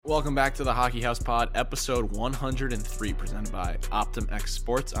Welcome back to the Hockey House Pod, episode 103, presented by OptimX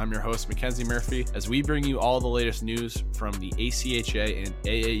Sports. I'm your host, Mackenzie Murphy, as we bring you all the latest news from the ACHA and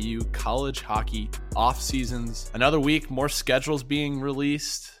AAU college hockey off seasons. Another week, more schedules being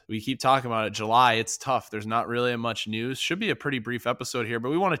released. We keep talking about it. July, it's tough. There's not really much news. Should be a pretty brief episode here, but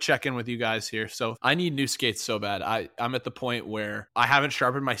we want to check in with you guys here. So I need new skates so bad. I'm at the point where I haven't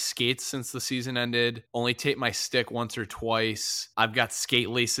sharpened my skates since the season ended. Only taped my stick once or twice. I've got skate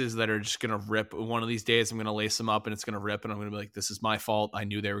laces that are just going to rip. One of these days, I'm going to lace them up and it's going to rip. And I'm going to be like, this is my fault. I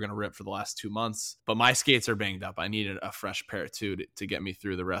knew they were going to rip for the last 2 months. But my skates are banged up. I needed a fresh pair too to get me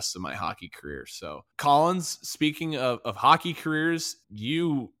through the rest of my hockey career. So Collins, speaking of hockey careers,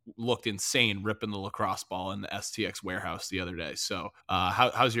 you looked insane ripping the lacrosse ball in the STX warehouse the other day. So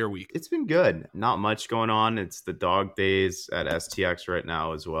how's your week? It's been good. Not much going on. It's the dog days at STX right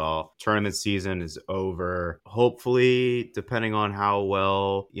now as well. Tournament season is over. Hopefully, depending on how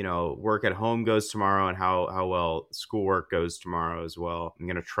well, work at home goes tomorrow and how well schoolwork goes tomorrow as well, I'm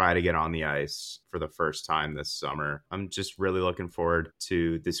going to try to get on the ice for the first time this summer. I'm just really looking forward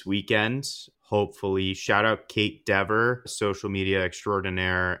to this weekend. Hopefully, shout out Kate Dever, social media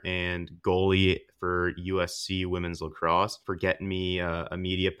extraordinaire and goalie for USC women's lacrosse, for getting me a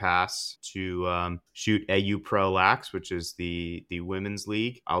media pass to shoot AU Pro Lax, which is the women's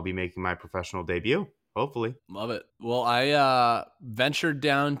league. I'll be making my professional debut. Hopefully. Love it. Well, I ventured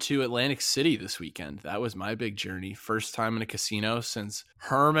down to Atlantic City this weekend. That was my big journey. First time in a casino since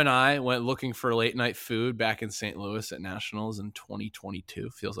Herm and I went looking for late night food back in St. Louis at Nationals in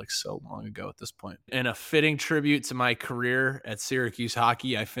 2022. Feels like so long ago at this point. In a fitting tribute to my career at Syracuse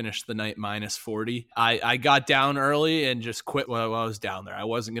hockey, I finished the night minus 40. I got down early and just quit while I was down there. I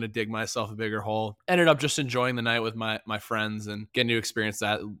wasn't going to dig myself a bigger hole. Ended up just enjoying the night with my friends and getting to experience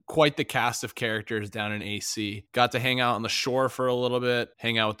that. Quite the cast of characters down in AC. Got to hang out on the shore for a little bit,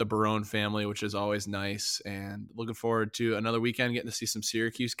 hang out with the Barone family, which is always nice, and looking forward to another weekend getting to see some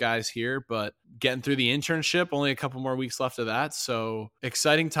Syracuse guys here, but getting through the internship, only a couple more weeks left of that. So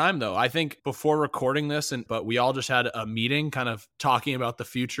exciting time though. I think before recording this, but we all just had a meeting kind of talking about the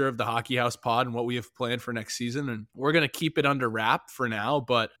future of the Hockey House Pod and what we have planned for next season. And we're going to keep it under wrap for now,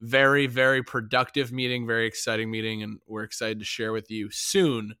 but very, very productive meeting, very exciting meeting. And we're excited to share with you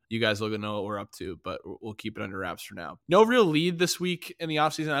soon. You guys will know what we're up to, but we'll keep it under wraps for now. No real lead this week in the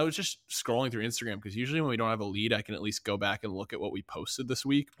offseason. I was just scrolling through Instagram because usually when we don't have a lead, I can at least go back and look at what we posted this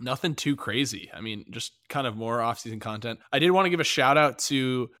week. Nothing too crazy. I mean, just kind of more offseason content. I did want to give a shout out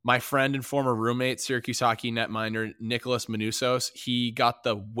to my friend and former roommate, Syracuse hockey netminder, Nicholas Manousos. He got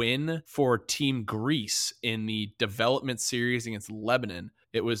the win for Team Greece in the development series against Lebanon.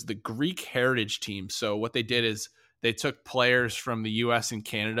 It was the Greek heritage team. So what they did is they took players from the U.S. and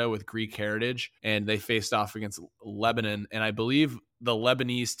Canada with Greek heritage, and they faced off against Lebanon. And I believe the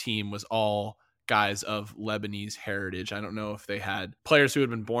Lebanese team was all guys of Lebanese heritage. I don't know if they had players who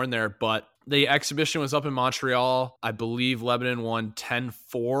had been born there, but the exhibition was up in Montreal. I believe Lebanon won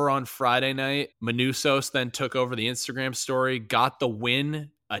 10-4 on Friday night. Manousos then took over the Instagram story, got the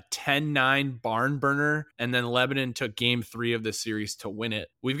win, a 10-9 barn burner, and then Lebanon took game 3 of the series to win it.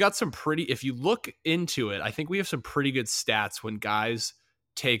 We've got some if you look into it, I think we have some pretty good stats when guys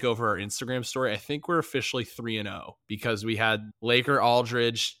take over our Instagram story. I think we're officially 3-0 because we had Laker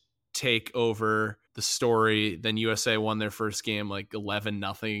Aldridge take over the story. Then USA won their first game like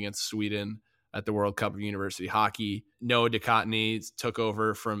 11-0 against Sweden at the World Cup of University Hockey. Noah DeCottney took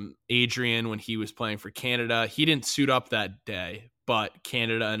over from Adrian when he was playing for Canada. He didn't suit up that day, but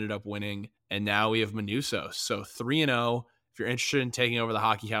Canada ended up winning, and now we have Manousos. So 3-0. If you're interested in taking over the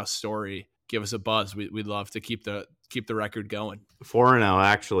Hockey House story, give us a buzz. We'd love to keep the record going. 4-0,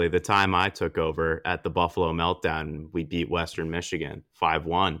 actually. The time I took over at the Buffalo Meltdown, we beat Western Michigan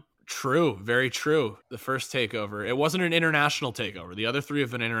 5-1. True. Very true. The first takeover. It wasn't an international takeover. The other 3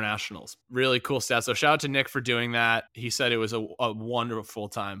 have been internationals. Really cool stats. So shout out to Nick for doing that. He said it was a wonderful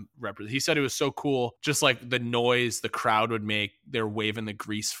time. He said it was so cool. Just like the noise the crowd would make. They're waving the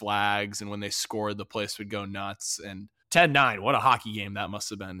Greece flags. And when they scored, the place would go nuts. And 10-9, what a hockey game that must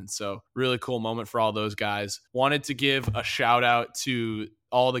have been. And so really cool moment for all those guys. Wanted to give a shout out to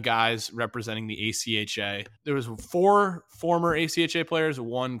all the guys representing the ACHA. There was 4 former ACHA players,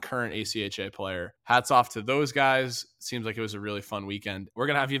 1 current ACHA player. Hats off to those guys. Seems like it was a really fun weekend. We're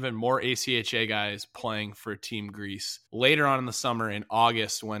going to have even more ACHA guys playing for Team Greece later on in the summer in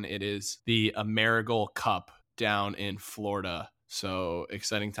August when it is the Amerigol Cup down in Florida. So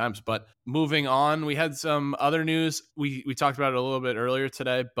exciting times. But moving on, we had some other news. We talked about it a little bit earlier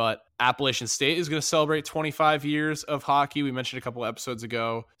today, but Appalachian State is going to celebrate 25 years of hockey. We mentioned a couple episodes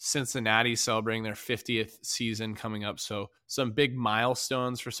ago, Cincinnati celebrating their 50th season coming up. So some big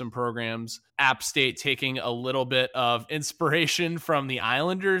milestones for some programs. App State taking a little bit of inspiration from the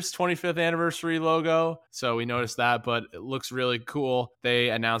Islanders' 25th anniversary logo. So we noticed that, but it looks really cool. They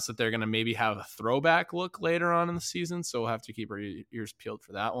announced that they're going to maybe have a throwback look later on in the season. So we'll have to keep our ears peeled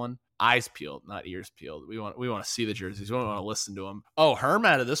for that one. Eyes peeled, not ears peeled. We want to see the jerseys. We don't want to listen to them. Oh, Herm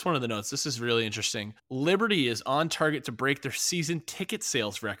added this one of the notes. This is really interesting. Liberty is on target to break their season ticket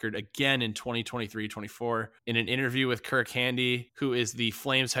sales record again in 2023-24. In an interview with Kirk Handy, who is the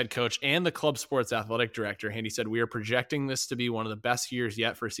Flames head coach and the club sports athletic director, Handy said, "We are projecting this to be one of the best years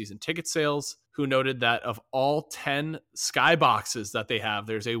yet for season ticket sales." Who noted that of all 10 skyboxes that they have,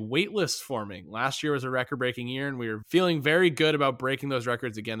 there's a wait list forming. Last year was a record-breaking year, and we are feeling very good about breaking those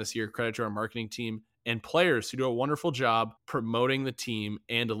records again this year. Credit to our marketing team and players who do a wonderful job promoting the team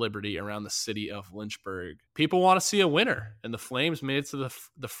and Liberty around the city of Lynchburg. People want to see a winner, and the Flames made it to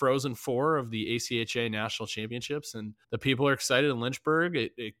the Frozen Four of the ACHA National Championships, and the people are excited in Lynchburg.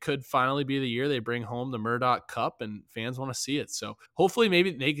 It could finally be the year they bring home the Murdoch Cup, and fans want to see it. So hopefully maybe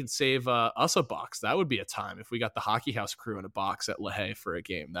they can save us a box. That would be a time if we got the Hockey House crew in a box at LaHaye for a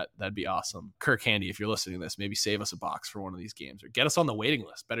game. That'd be awesome. Kirk Handy, if you're listening to this, maybe save us a box for one of these games or get us on the waiting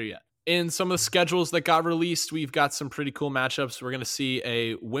list. Better yet. In some of the schedules that got released, we've got some pretty cool matchups. We're going to see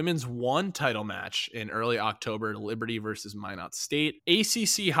a women's one title match in early October, Liberty versus Minot State.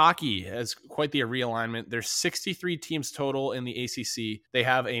 ACC hockey has quite the realignment. There's 63 teams total in the ACC. They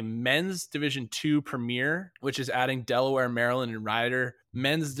have a men's Division II Premier, which is adding Delaware, Maryland, and Rider.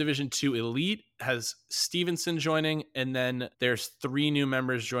 Men's Division II Elite has Stevenson joining, and then there's 3 new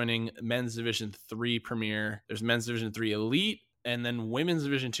members joining Men's Division III Premier. There's Men's Division III Elite, and then Women's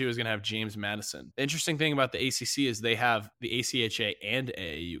Division II is going to have James Madison. The interesting thing about the ACC is they have the ACHA and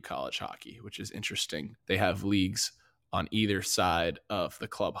AAU college hockey, which is interesting. They have leagues on either side of the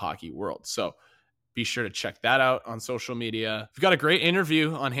club hockey world. So be sure to check that out on social media. We've got a great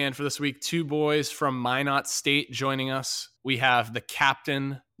interview on hand for this week. 2 boys from Minot State joining us. We have the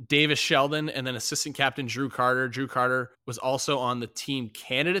captain, Davis Sheldon, and then assistant captain Drew Carter. Drew Carter was also on the Team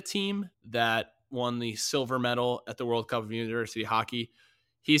Canada team that won the silver medal at the World Cup of University Hockey.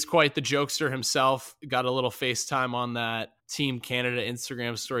 He's quite the jokester himself. Got a little FaceTime on that Team Canada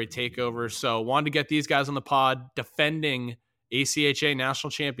Instagram story takeover. So wanted to get these guys on the pod defending ACHA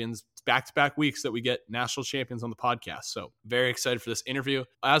national champions. It's back-to-back weeks that we get national champions on the podcast. So very excited for this interview.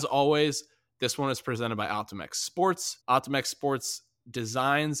 As always, this one is presented by OptimX Sports. OptimX Sports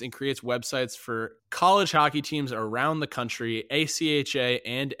designs and creates websites for college hockey teams around the country, ACHA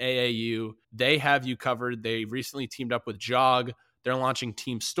and AAU. They have you covered. They recently teamed up with Jog. They're launching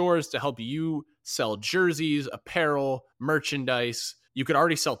team stores to help you sell jerseys, apparel, merchandise. You could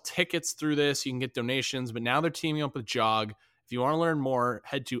already sell tickets through this. You can get donations, but now they're teaming up with Jog. If you want to learn more,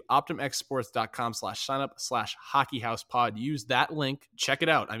 head to optimxsports.com/signup/hockeyhousepod. Use that link. Check it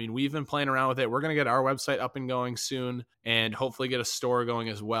out. I mean, we've been playing around with it. We're going to get our website up and going soon and hopefully get a store going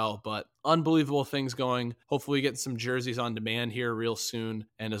as well. But unbelievable things going. Hopefully get some jerseys on demand here real soon.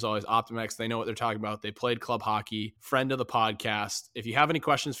 And as always, OptimX, they know what they're talking about. They played club hockey, friend of the podcast. If you have any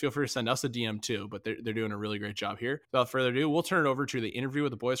questions, feel free to send us a DM too. But they're doing a really great job here. Without further ado, we'll turn it over to the interview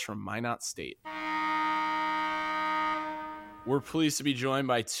with the boys from Minot State. We're pleased to be joined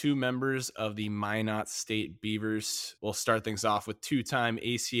by 2 members of the Minot State Beavers. We'll start things off with 2-time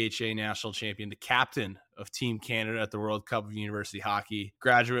ACHA national champion, the captain of Team Canada at the World Cup of University Hockey,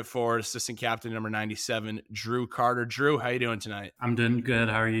 graduate forward, assistant captain number 97, Drew Carter. Drew, how you doing tonight? I'm doing good.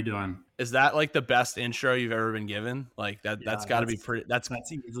 How are you doing? Is that like the best intro you've ever been given? Like that's got to be pretty. That's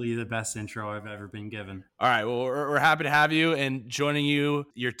easily the best intro I've ever been given. All right. Well, we're happy to have you, and joining you,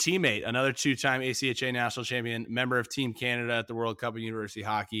 your teammate, another 2-time ACHA national champion, member of Team Canada at the World Cup of University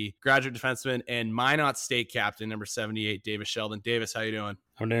Hockey, graduate defenseman, and Minot State captain number 78, Davis Sheldon. Davis, how you doing?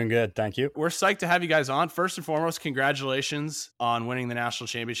 I'm doing good. Thank you. We're psyched to have you guys on. First and foremost, congratulations on winning the national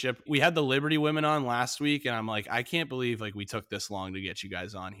championship. We had the Liberty women on last week, and I'm like, I can't believe we took this long to get you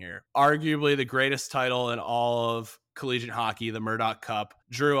guys on here. Arguably the greatest title in all of collegiate hockey, the Murdoch Cup.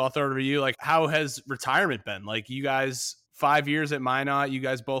 Drew, I'll throw it over to you. How has retirement been? You guys, 5 years at Minot, you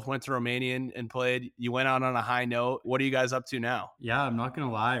guys both went to Romania and played. You went out on a high note. What are you guys up to now? Yeah, I'm not going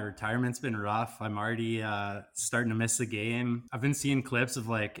to lie. Retirement's been rough. I'm already starting to miss the game. I've been seeing clips of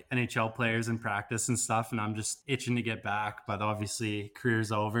NHL players in practice and stuff, and I'm just itching to get back. But obviously,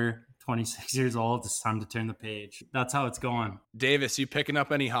 career's over. 26 years old. It's time to turn the page. That's how it's going. Davis, you picking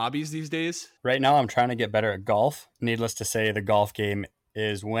up any hobbies these days? Right now, I'm trying to get better at golf. Needless to say, the golf game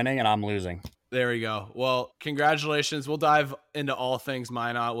is winning and I'm losing. There we go. Well, congratulations. We'll dive into all things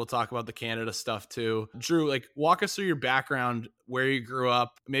Minot. We'll talk about the Canada stuff too. Drew, like walk us through your background, where you grew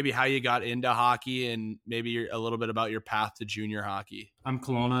up, maybe how you got into hockey, and maybe a little bit about your path to junior hockey. I'm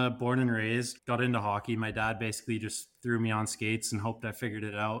Kelowna, born and raised, got into hockey. My dad basically just threw me on skates and hoped I figured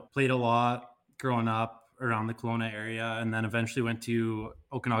it out. Played a lot growing up around the Kelowna area, and then eventually went to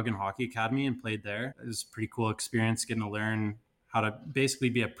Okanagan Hockey Academy and played there. It was a pretty cool experience getting to learn how to basically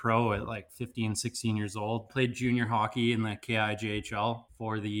be a pro at like 15, 16 years old. Played junior hockey in the KIJHL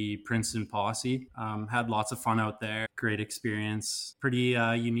for the Princeton Posse. Had lots of fun out there. Great experience. Pretty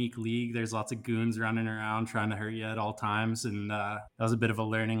unique league. There's lots of goons running around trying to hurt you at all times. And that was a bit of a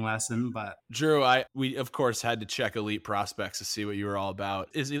learning lesson. But Drew, we of course had to check Elite Prospects to see what you were all about.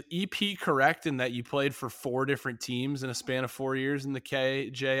 Is EP correct in that you played for 4 different teams in a span of 4 years in the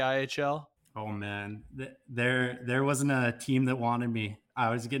KJIHL? Oh man, there wasn't a team that wanted me.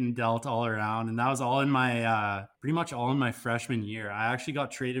 I was getting dealt all around, and that was all in my pretty much all in my freshman year. I actually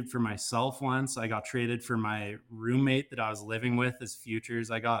got traded for myself once. I got traded for my roommate that I was living with as futures.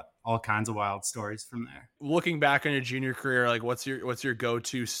 I got all kinds of wild stories from there. Looking back on your junior career, like what's your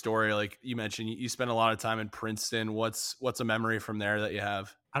go-to story? Like you mentioned, you spent a lot of time in Princeton. What's a memory from there that you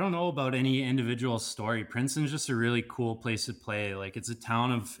have? I don't know about any individual story. Princeton's just a really cool place to play. Like it's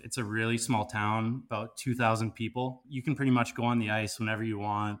a really small town, about 2,000 people. You can pretty much go on the ice whenever you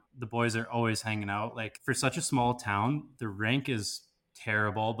want. The boys are always hanging out. Like for such a small town, the rink is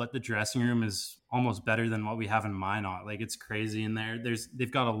terrible, but the dressing room is almost better than what we have in Minot. Like it's crazy in there.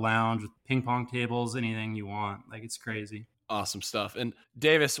 They've got a lounge with ping pong tables, anything you want. Like it's crazy. Awesome stuff. And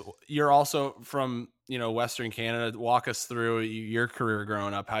Davis, you're also from, Western Canada. Walk us through your career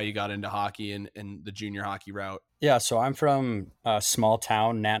growing up, how you got into hockey and the junior hockey route. Yeah, so I'm from a small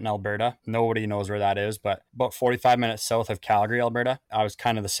town, Nanton, Alberta. Nobody knows where that is, but about 45 minutes south of Calgary, Alberta. I was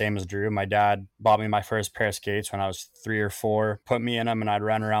kind of the same as Drew. My dad bought me my first pair of skates when I was 3 or 4, put me in them, and I'd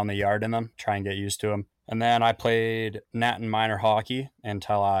run around the yard in them, try and get used to them. And then I played Nanton minor hockey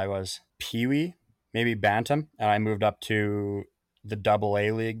until I was peewee, maybe bantam, and I moved up to the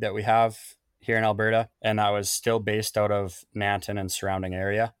AA league that we have here in Alberta, and I was still based out of Nanton and surrounding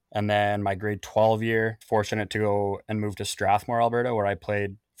area. And then my grade 12 year, fortunate to go and move to Strathmore, Alberta, where I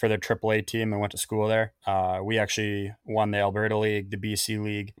played for their AAA team and went to school there. We actually won the Alberta League, the BC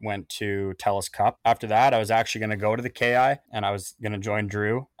League, went to TELUS Cup. After that, I was actually going to go to the KI and I was going to join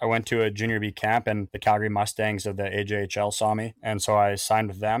Drew. I went to a junior B camp and the Calgary Mustangs of the AJHL saw me. And so I signed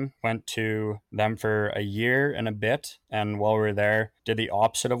with them, went to them for a year and a bit. And while we were there, did the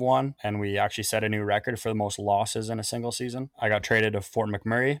opposite of one. And we actually set a new record for the most losses in a single season. I got traded to Fort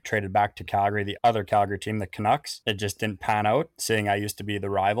McMurray, traded back to Calgary, the other Calgary team, the Canucks. It just didn't pan out, seeing I used to be the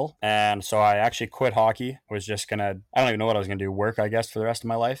rival. And so I actually quit hockey. Was just gonna, I don't even know what I was gonna do, work, I guess, for the rest of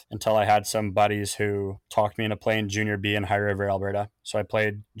my life, until I had some buddies who talked me into playing junior B in High River, Alberta. So I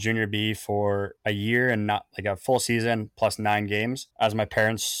played junior B for a year and not like a full season plus 9 games. As my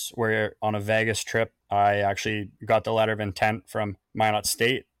parents were on a Vegas trip, I actually got the letter of intent from Minot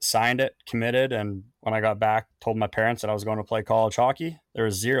State, signed it, committed, and when I got back, told my parents that I was going to play college hockey. There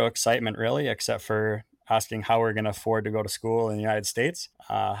was zero excitement really, except for asking how we're going to afford to go to school in the United States.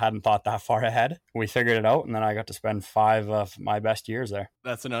 Hadn't thought that far ahead. We figured it out, and then I got to spend 5 of my best years there.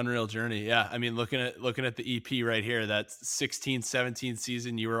 That's an unreal journey. Yeah. I mean, looking at the EP right here, that 16-17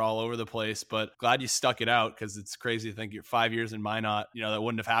 season, you were all over the place, but glad you stuck it out, because it's crazy to think you're 5 years in Minot. That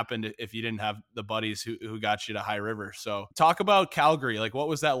wouldn't have happened if you didn't have the buddies who got you to High River. So talk about Calgary. Like, what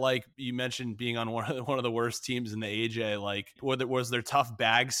was that like? You mentioned being on one of the worst teams in the AJ. Like, was there tough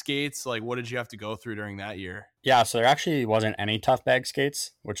bag skates? Like, what did you have to go through during that year? Yeah, so there actually wasn't any tough bag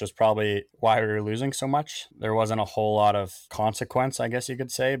skates, which was probably why we were losing so much. There wasn't a whole lot of consequence, I guess you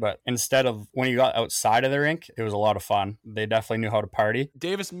could say, but instead of when you got outside of the rink, it was a lot of fun. They definitely knew how to party.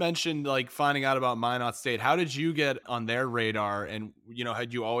 Davis mentioned like finding out about Minot State. How did you get on their radar? And,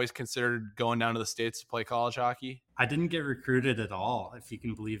 had you always considered going down to the States to play college hockey? I didn't get recruited at all, if you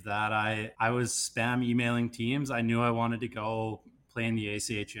can believe that. I was spam emailing teams. I knew I wanted to go play in the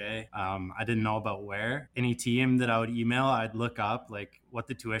ACHA. I didn't know about where. Any team that I would email, I'd look up like what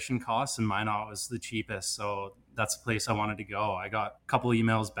the tuition costs, and Minot was the cheapest. So that's the place I wanted to go. I got a couple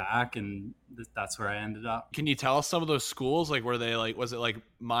emails back, and that's where I ended up. Can you tell us some of those schools? Like, were they like, was it like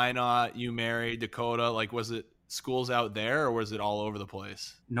Minot, UMary, Dakota? Like, was it schools out there, or was it all over the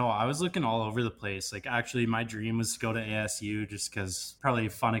place? No, I was looking all over the place. Like, actually, my dream was to go to ASU, just because probably a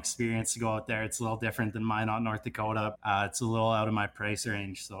fun experience to go out there. It's a little different than Minot, North Dakota. It's a little out of my price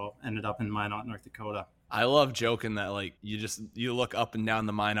range, so ended up in Minot, North Dakota. I love joking that like you look up and down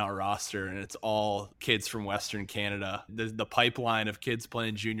the Minot roster and it's all kids from Western Canada. The pipeline of kids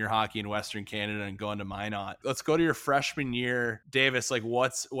playing junior hockey in Western Canada and going to Minot. Let's go to your freshman year, Davis. Like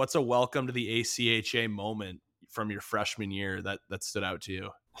what's a welcome to the ACHA moment from your freshman year that stood out to you?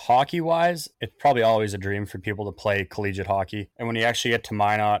 Hockey wise, it's probably always a dream for people to play collegiate hockey. And when you actually get to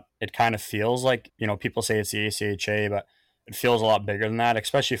Minot, it kind of feels like, people say it's the ACHA, but it feels a lot bigger than that,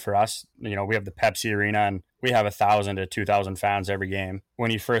 especially for us. We have the Pepsi Arena and we have 1,000 to 2,000 fans every game.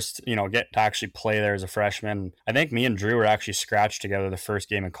 When you first, get to actually play there as a freshman, I think me and Drew were actually scratched together the first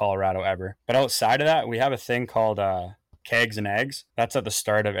game in Colorado ever. But outside of that, we have a thing called kegs and eggs. That's at the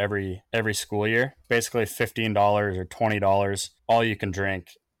start of every school year. Basically $15 or $20, all you can drink.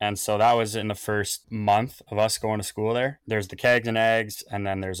 And so that was in the first month of us going to school there. There's the kegs and eggs, and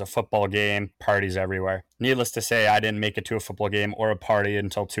then there's a football game, parties everywhere. Needless to say, I didn't make it to a football game or a party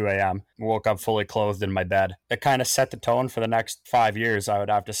until 2 a.m. Woke up fully clothed in my bed. It kind of set the tone for the next 5 years, I would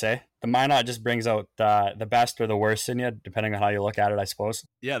have to say. The Minot just brings out the best or the worst in you, depending on how you look at it, I suppose.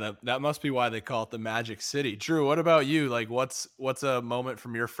 Yeah, that must be why they call it the Magic City. Drew, what about you? Like, what's a moment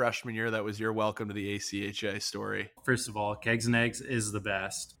from your freshman year that was your welcome to the ACHA story? First of all, kegs and eggs is the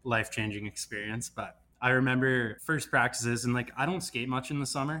best life-changing experience, but I remember first practices, and like I don't skate much in the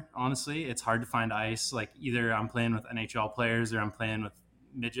summer, honestly. It's hard to find ice. Like either I'm playing with NHL players or I'm playing with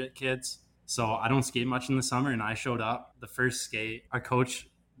midget kids. So I don't skate much in the summer, and I showed up the first skate. Our coach,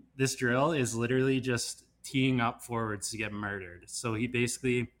 this drill is literally just teeing up forwards to get murdered. So he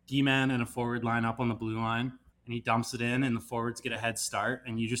basically D-man and a forward line up on the blue line, and he dumps it in, and the forwards get a head start,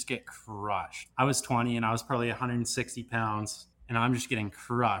 and you just get crushed. I was 20, and I was probably 160 pounds, and I'm just getting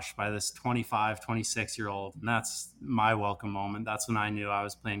crushed by this 25, 26-year-old. And that's my welcome moment. That's when I knew I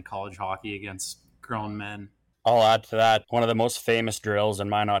was playing college hockey against grown men. I'll add to that, one of the most famous drills in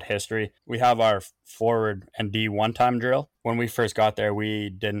Minot history. We have our forward and D one-time drill. When we first got there, we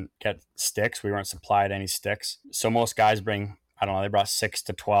didn't get sticks. We weren't supplied any sticks. So most guys bring, they brought 6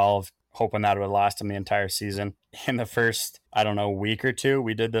 to 12, hoping that it would last them the entire season. In the first, week or two,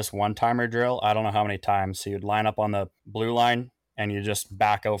 we did this one-timer drill. I don't know how many times. So you'd line up on the blue line and you just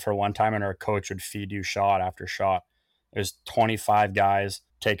back out for one time, and our coach would feed you shot after shot. There's 25 guys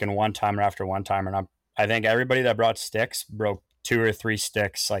taking one-timer after one-timer, and I think everybody that brought sticks broke 2 or 3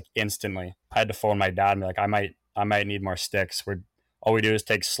 sticks like instantly. I had to phone my dad and be like, I might need more sticks. All we do is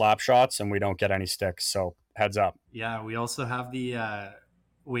take slap shots and we don't get any sticks. So heads up. Yeah, we also have the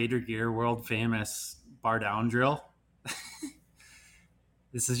Wader Gear world famous bar down drill.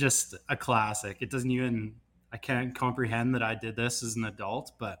 This is just a classic. I can't comprehend that I did this as an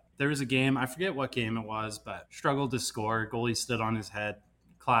adult, but there was a game, I forget what game it was, but struggled to score. Goalie stood on his head.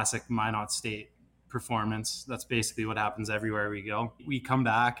 Classic Minot State performance. That's basically what happens everywhere we go. We come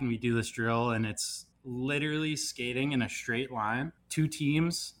back and we do this drill, and it's literally skating in a straight line, 2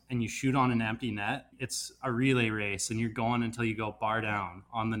 teams, and you shoot on an empty net. It's a relay race, and you're going until you go bar down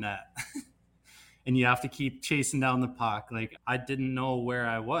on the net. And you have to keep chasing down the puck. Like, I didn't know where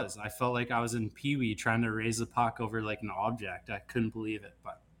I was. I felt like I was in Pee Wee trying to raise the puck over like an object. I couldn't believe it.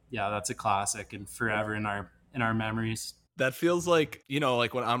 But yeah, that's a classic and forever in our memories. That feels like,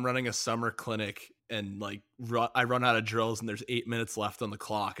 like when I'm running a summer clinic and like I run out of drills and there's 8 minutes left on the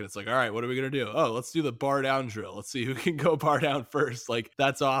clock, and it's like, all right, what are we going to do? Oh, let's do the bar down drill. Let's see who can go bar down first. Like,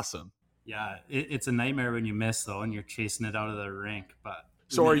 that's awesome. Yeah, it's a nightmare when you miss though, and you're chasing it out of the rink. But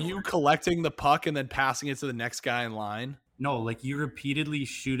so are you collecting the puck and then passing it to the next guy in line? No, like you repeatedly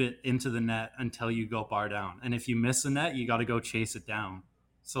shoot it into the net until you go bar down. And if you miss the net, you got to go chase it down.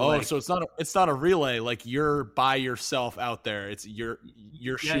 So so it's not a relay. Like you're by yourself out there. It's you're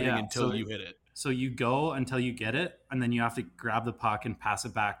shooting until you hit it. So you go until you get it, and then you have to grab the puck and pass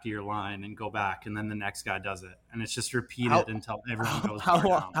it back to your line and go back, and then the next guy does it. And it's just repeated until everyone goes bar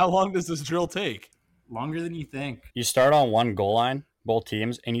down. How long does this drill take? Longer than you think. You start on one goal line, both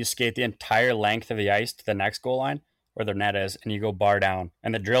teams, and you skate the entire length of the ice to the next goal line where their net is, and you go bar down.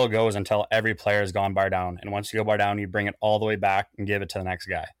 And the drill goes until every player has gone bar down. And once you go bar down, you bring it all the way back and give it to the next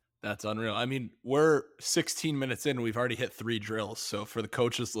guy. That's unreal. I mean, we're 16 minutes in and we've already hit 3 drills. So for the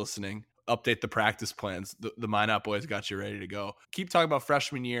coaches listening, update the practice plans. The Minot boys got you ready to go. Keep talking about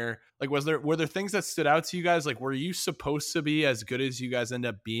freshman year. Like, were there things that stood out to you guys? Like, were you supposed to be as good as you guys end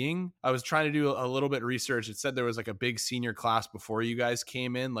up being? I was trying to do a little bit of research. It said there was like a big senior class before you guys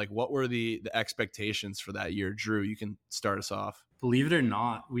came in. Like, what were the expectations for that year? Drew, you can start us off. Believe it or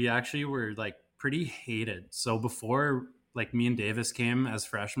not, we actually were like pretty hated. So before like me and Davis came as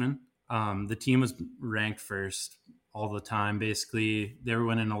freshmen, the team was ranked first all the time. Basically, they were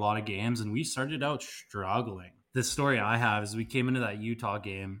winning a lot of games, and we started out struggling. The story I have is we came into that Utah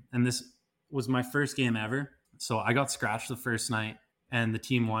game, and this was my first game ever. So I got scratched the first night, and the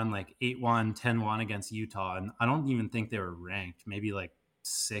team won like 8-1, 10-1 against Utah. And I don't even think they were ranked, maybe like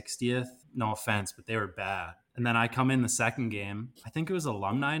 60th. No offense, but they were bad. And then I come in the second game. I think it was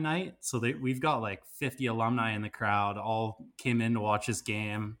alumni night. So we've got like 50 alumni in the crowd, all came in to watch this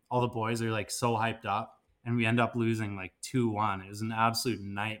game. All the boys are like so hyped up. And we end up losing like 2-1. It was an absolute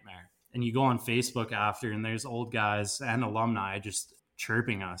nightmare. And you go on Facebook after, and there's old guys and alumni just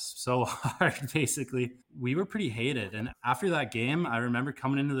chirping us so hard. Basically, we were pretty hated. And after that game, I remember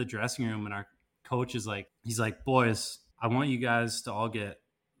coming into the dressing room, and our coach is like, he's like, boys, I want you guys to all get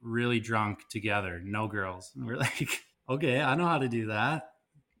really drunk together, no girls. And we're like, okay, I know how to do that.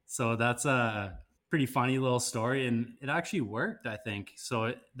 So that's a pretty funny little story, and it actually worked, I think.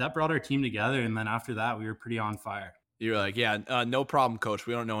 So that brought our team together, and then after that, we were pretty on fire. You were like, yeah, no problem, coach.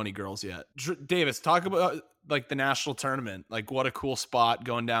 We don't know any girls yet. Davis, talk about like the national tournament. Like, what a cool spot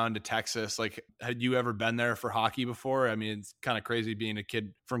going down to Texas. Like, had you ever been there for hockey before? I mean, it's kind of crazy being a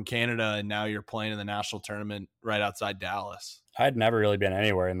kid from Canada and now you're playing in the national tournament right outside Dallas. I'd never really been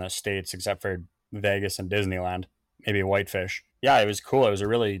anywhere in the States except for Vegas and Disneyland, maybe Whitefish. Yeah, it was cool. It was a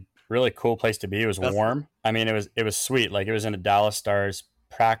really cool place to be. It was warm. I mean, it was sweet. Like, it was in a Dallas Stars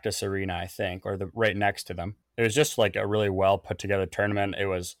practice arena, I think, or right next to them. It was just like a really well put together tournament. It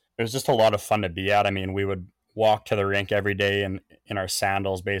was just a lot of fun to be at. I mean, we would walk to the rink every day in our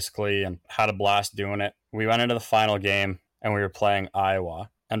sandals basically, and had a blast doing it. We went into the final game and we were playing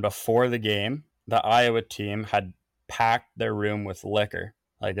Iowa. And before the game, the Iowa team had packed their room with liquor.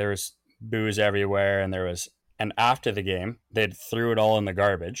 Like, there was booze everywhere, and after the game, they'd threw it all in the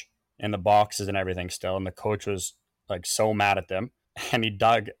garbage, in the boxes and everything still. And the coach was like so mad at them. And he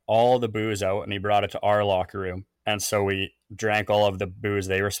dug all the booze out and he brought it to our locker room. And so we drank all of the booze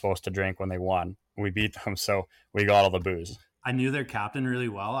they were supposed to drink when they won. We beat them, so we got all the booze. I knew their captain really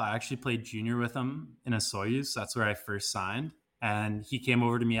well. I actually played junior with him in Soyuz. That's where I first signed. And he came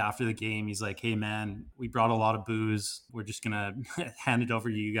over to me after the game. He's like, hey, man, we brought a lot of booze. We're just going to hand it over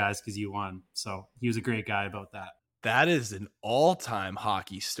to you guys because you won. So he was a great guy about that. That is an all-time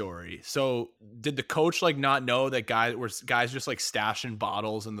hockey story. So did the coach like not know that guys just like stashing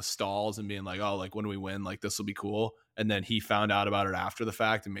bottles in the stalls and being like, oh, like when we win, like this will be cool? And then he found out about it after the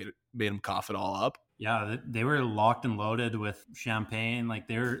fact and made him cough it all up? Yeah, they were locked and loaded with champagne. Like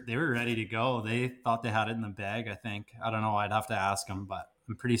they were ready to go. They thought they had it in the bag, I think. I don't know. I'd have to ask them, but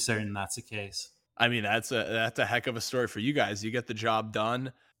I'm pretty certain that's the case. I mean, that's a heck of a story for you guys. You get the job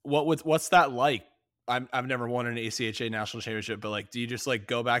done. What's that like? I've never won an ACHA national championship, but like, do you just like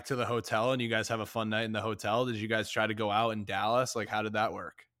go back to the hotel and you guys have a fun night in the hotel? Did you guys try to go out in Dallas? Like, how did that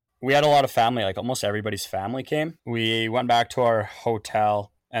work? We had a lot of family, like almost everybody's family came. We went back to our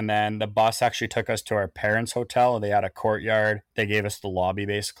hotel, and then the bus actually took us to our parents' hotel. They had a courtyard. They gave us the lobby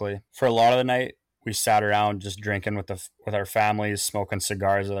basically. For a lot of the night, we sat around just drinking with our families, smoking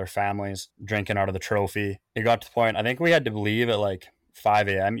cigars with our families, drinking out of the trophy. It got to the point, I think we had to leave at like 5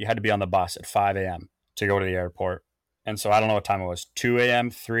 a.m. You had to be on the bus at 5 a.m. to go to the airport. And so I don't know what time it was, 2 a.m.,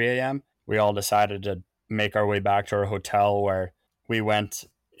 3 a.m. We all decided to make our way back to our hotel, where we went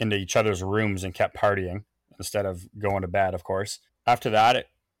into each other's rooms and kept partying instead of going to bed, of course. After that, it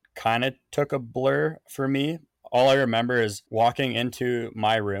kind of took a blur for me. All I remember is walking into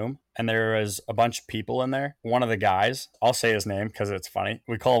my room and there was a bunch of people in there. One of the guys, I'll say his name because it's funny.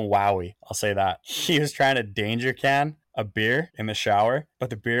 We call him Wowie. I'll say that. He was trying to danger can a beer in the shower, but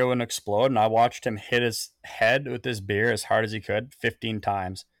the beer wouldn't explode. And I watched him hit his head with this beer as hard as he could 15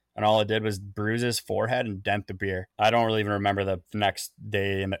 times. And all it did was bruise his forehead and dent the beer. I don't really even remember the next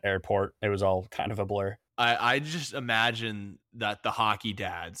day in the airport. It was all kind of a blur. I just imagine that the hockey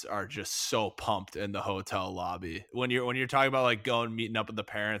dads are just so pumped in the hotel lobby. When you're talking about like going meeting up with the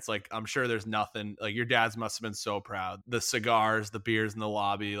parents, like I'm sure there's nothing like your dads must have been so proud. The cigars, the beers in the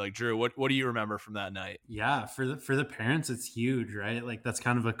lobby. Like Drew, what do you remember from that night? Yeah, for the parents, it's huge, right? Like that's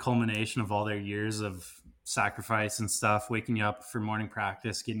kind of a culmination of all their years of sacrifice and stuff, waking you up for morning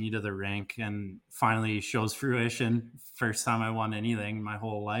practice, getting you to the rink, and finally shows fruition. First time I won anything in my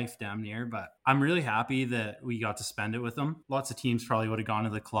whole life, damn near. But I'm really happy that we got to spend it with them. Lots of teams probably would have gone to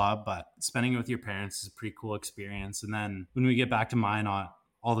the club, but spending it with your parents is a pretty cool experience. And then when we get back to Minot,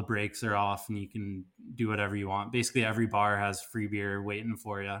 all the breaks are off and you can do whatever you want. Basically every bar has free beer waiting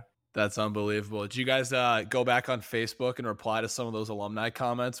for you. That's unbelievable. Did you guys go back on Facebook and reply to some of those alumni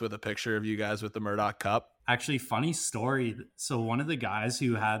comments with a picture of you guys with the Murdoch Cup? Actually, funny story. So one of the guys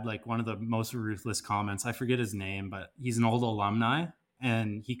who had like one of the most ruthless comments, I forget his name, but he's an old alumni,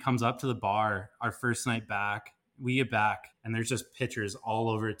 and he comes up to the bar our first night back. We get back and there's just pictures all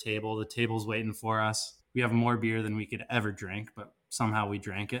over a table. The table's waiting for us. We have more beer than we could ever drink, but somehow we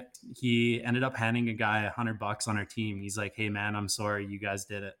drank it. He ended up handing a guy $100 on our team. He's like, "Hey man, I'm sorry, you guys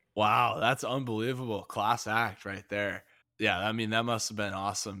did it." Wow, that's unbelievable. Class act right there. Yeah, I mean, that must have been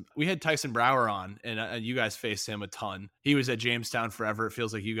awesome. We had Tyson Brower on, and you guys faced him a ton. He was at Jamestown forever. It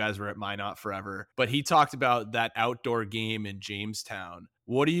feels like you guys were at Minot forever. But he talked about that outdoor game in Jamestown.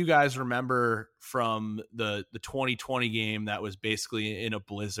 What do you guys remember from the 2020 game that was basically in a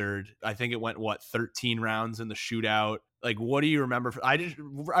blizzard? I think it went, 13 rounds in the shootout. Like, what do you remember? I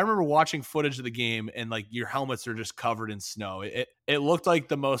remember watching footage of the game, and like your helmets are just covered in snow. It looked like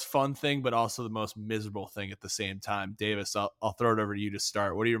the most fun thing, but also the most miserable thing at the same time. Davis, I'll throw it over to you to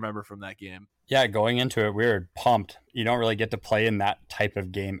start. What do you remember from that game? Yeah, going into it, we were pumped. You don't really get to play in that type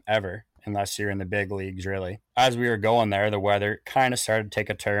of game ever, unless you're in the big leagues, really. As we were going there, the weather kind of started to take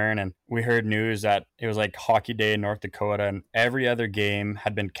a turn, and we heard news that it was like Hockey Day in North Dakota, and every other game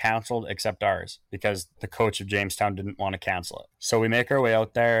had been canceled except ours because the coach of Jamestown didn't want to cancel it. So we make our way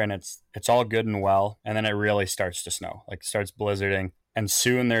out there, and it's all good and well, and then it really starts to snow. Like, it starts blizzarding, and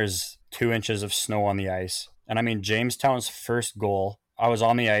soon there's 2 inches of snow on the ice. And I mean, Jamestown's first goal, I was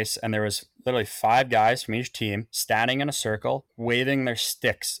on the ice, and there was literally 5 guys from each team standing in a circle, waving their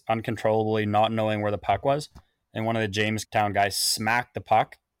sticks uncontrollably, not knowing where the puck was. And one of the Jamestown guys smacked the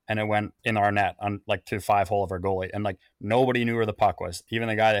puck, and it went in our net on like to the 5-hole of our goalie. And like nobody knew where the puck was. Even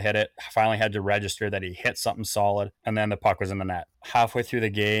the guy that hit it finally had to register that he hit something solid, and then the puck was in the net. Halfway through the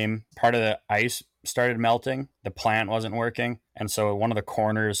game, part of the ice started melting. The plant wasn't working. And so one of the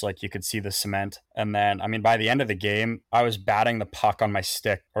corners, like you could see the cement. And then, I mean, by the end of the game, I was batting the puck on my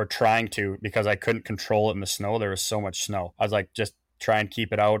stick, or trying to, because I couldn't control it in the snow. There was so much snow. I was like, just try and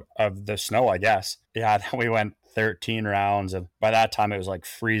keep it out of the snow, I guess. Yeah, then we went 13 rounds, and by that time it was like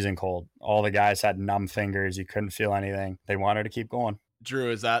freezing cold. All the guys had numb fingers. You couldn't feel anything. They wanted to keep going. Drew,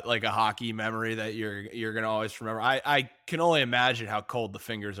 is that like a hockey memory that you're gonna always remember? I can only imagine how cold the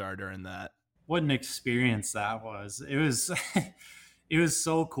fingers are during that. What an experience that was. It was it was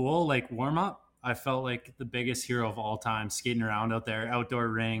so cool. Like, warm up, I felt like the biggest hero of all time, skating around out there, outdoor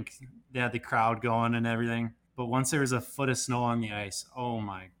rink. They had the crowd going and everything. But once there was a foot of snow on the ice, oh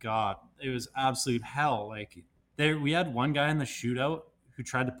my God, it was absolute hell. Like, we had one guy in the shootout who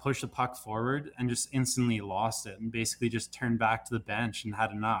tried to push the puck forward and just instantly lost it and basically just turned back to the bench and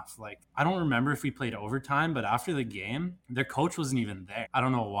had enough. Like, I don't remember if we played overtime, but after the game, their coach wasn't even there. I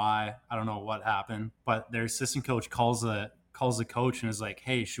don't know why. I don't know what happened, but their assistant coach calls the coach and is like,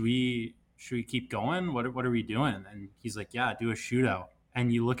 "Hey, should we keep going? What are we doing?" And he's like, "Yeah, do a shootout."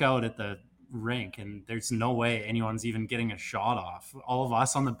 And you look out at the rink and there's no way anyone's even getting a shot off. All of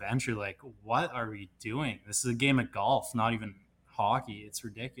us on the bench are like, what are we doing? This is a game of golf, not even hockey. It's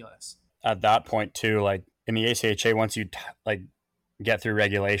ridiculous. At that point too, like in the ACHA, once you like get through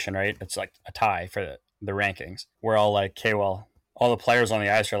regulation, right, it's like a tie for the rankings. We're all like, okay, well, all the players on the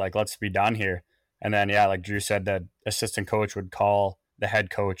ice are like, let's be done here. And then, yeah, like Drew said, the assistant coach would call the head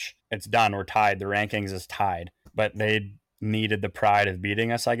coach. It's done. We're tied. The rankings is tied. But they needed the pride of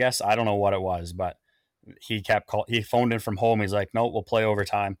beating us, I guess. I don't know what it was, but he phoned in from home. He's like, no, we'll play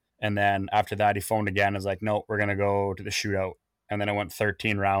overtime. And then after that, he phoned again. He's like, no, we're going to go to the shootout. And then it went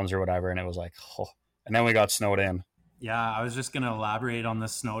 13 rounds or whatever. And it was like, oh. And then we got snowed in. Yeah, I was just going to elaborate on the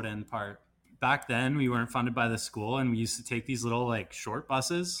snowed in part. Back then, we weren't funded by the school, and we used to take these little like short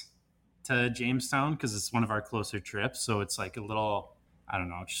buses to Jamestown because it's one of our closer trips. So it's like a little, I don't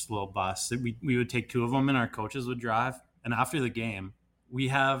know, just a little bus. We would take 2 of them and our coaches would drive. And after the game, we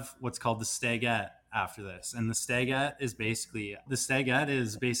have what's called the stagette after this. And the stagette is basically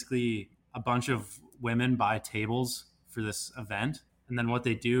a bunch of women buy tables for this event. And then what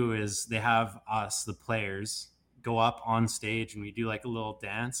they do is they have us, the players, go up on stage and we do like a little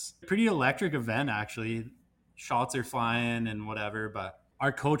dance. Pretty electric event, actually. Shots are flying and whatever, but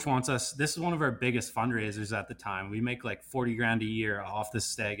our coach wants us. This is one of our biggest fundraisers at the time. We make like 40 grand a year off this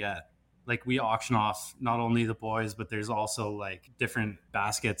stagette. Like, we auction off not only the boys, but there's also like different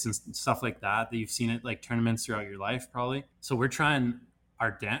baskets and stuff like that you've seen at like tournaments throughout your life probably. So we're trying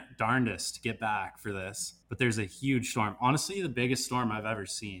our darndest to get back for this, but there's a huge storm. Honestly, the biggest storm I've ever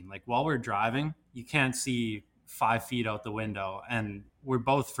seen. Like, while we're driving, you can't see 5 feet out the window, and we're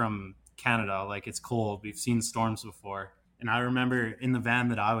both from Canada. Like, it's cold. We've seen storms before. And I remember in the van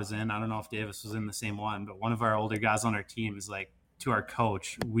that I was in, I don't know if Davis was in the same one, but one of our older guys on our team is like, to our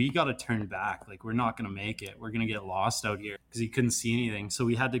coach, we got to turn back. Like, we're not going to make it. We're going to get lost out here, because he couldn't see anything. So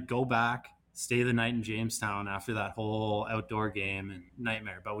we had to go back, stay the night in Jamestown after that whole outdoor game and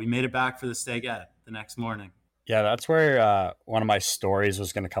nightmare. But we made it back for the stagette the next morning. Yeah, that's where one of my stories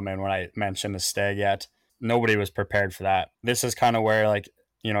was going to come in when I mentioned the stagette. Nobody was prepared for that. This is kind of where, like,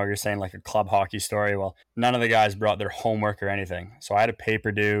 you're saying like a club hockey story. Well, none of the guys brought their homework or anything. So I had a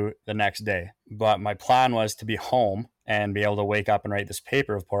paper due the next day. But my plan was to be home and be able to wake up and write this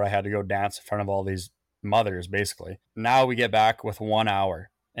paper report. I had to go dance in front of all these mothers, basically. Now we get back with 1 hour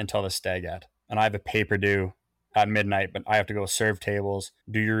until the stagette. And I have a paper due at midnight, but I have to go serve tables,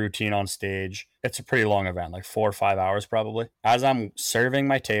 do your routine on stage. It's a pretty long event, like 4 or 5 hours probably. As I'm serving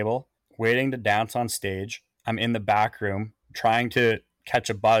my table, waiting to dance on stage, I'm in the back room trying to catch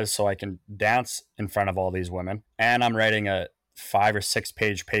a buzz so I can dance in front of all these women. And I'm writing a 5 or 6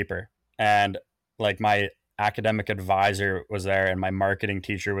 page paper. And like my academic advisor was there and my marketing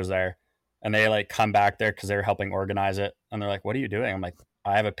teacher was there. And they like come back there because they were helping organize it. And they're like, "What are you doing?" I'm like,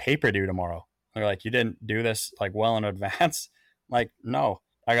 "I have a paper due tomorrow." They're like, "You didn't do this like well in advance?" I'm like, "No,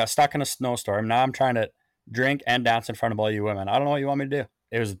 I got stuck in a snowstorm. Now I'm trying to drink and dance in front of all you women. I don't know what you want me to do."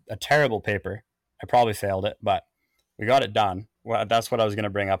 It was a terrible paper. I probably failed it, but we got it done. Well, that's what I was going to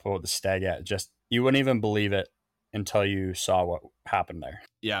bring up about the stagette. Just, you wouldn't even believe it until you saw what happened there.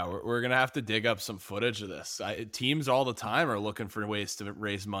 Yeah, we're going to have to dig up some footage of this. Teams all the time are looking for ways to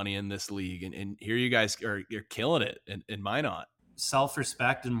raise money in this league. And here you guys you're killing it in Minot.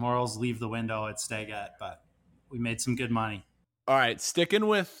 Self-respect and morals leave the window at Stagette, but we made some good money. All right, sticking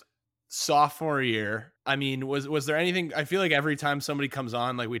with sophomore year. I mean, was there anything? I feel like every time somebody comes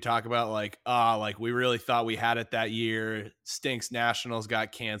on, like we talk about, like we really thought we had it that year. Stinks. Nationals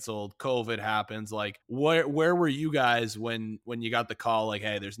got canceled. COVID happens. Like, where were you guys when you got the call? Like,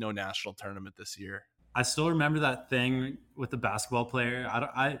 hey, there's no national tournament this year. I still remember that thing with the basketball player.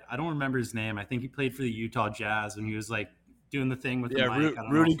 I don't remember his name. I think he played for the Utah Jazz, and he was like doing the thing with the mic.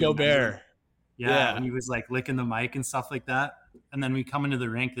 Rudy Gobert. Yeah, and he was like licking the mic and stuff like that. And then we come into the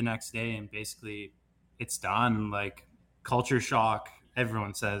rink the next day, and basically it's done. Like, culture shock.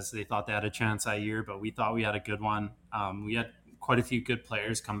 Everyone says they thought they had a chance that year, but we thought we had a good one. We had quite a few good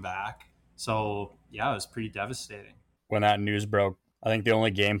players come back. So, yeah, it was pretty devastating. When that news broke, I think the only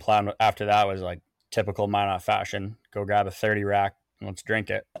game plan after that was like typical Minot fashion. Go grab a 30 rack and let's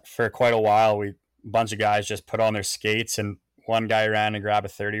drink it. For quite a while, a bunch of guys just put on their skates, and one guy ran and grabbed a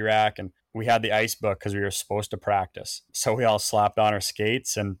 30 rack, and we had the ice book because we were supposed to practice. So we all slapped on our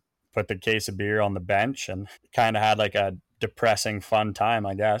skates and put the case of beer on the bench and kind of had like a depressing fun time,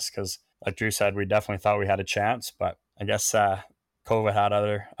 I guess, because like Drew said, we definitely thought we had a chance, but I guess COVID had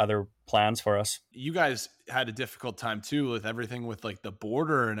other plans for us. You guys had a difficult time too with everything with like the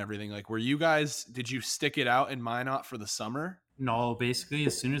border and everything. Like, did you stick it out in Minot for the summer? No, basically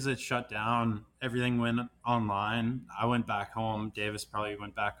as soon as it shut down, everything went online. I went back home. Davis probably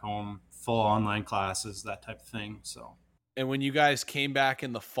went back home, full online classes, that type of thing. So. And when you guys came back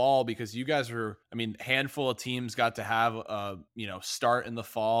in the fall, because you guys were, I mean, a handful of teams got to have start in the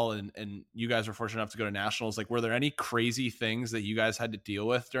fall, and you guys were fortunate enough to go to nationals. Like, were there any crazy things that you guys had to deal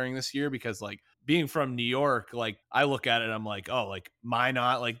with during this year? Because like being from New York, like I look at it, I'm like, oh, like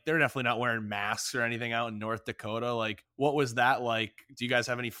Minot, like they're definitely not wearing masks or anything out in North Dakota. Like, what was that like? Do you guys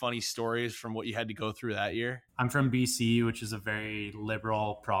have any funny stories from what you had to go through that year? I'm from BC, which is a very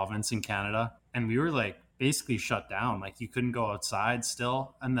liberal province in Canada. And we were like basically shut down. Like, you couldn't go outside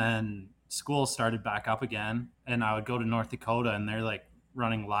still. And then school started back up again. And I would go to North Dakota, and they're like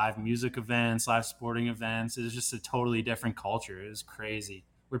running live music events, live sporting events. It was just a totally different culture. It was crazy.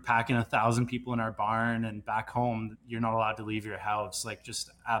 We're packing 1,000 people in our barn, and back home, you're not allowed to leave your house. Like, just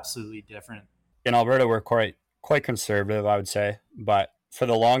absolutely different. In Alberta, we're quite conservative, I would say. But for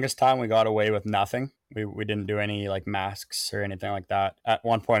the longest time, we got away with nothing. We didn't do any like masks or anything like that. At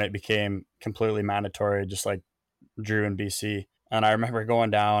one point, it became completely mandatory, just like Drew in BC. And I remember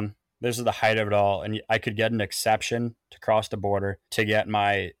going down, this is the height of it all, and I could get an exception to cross the border to get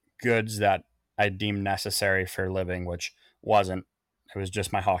my goods that I deemed necessary for living, which wasn't. It was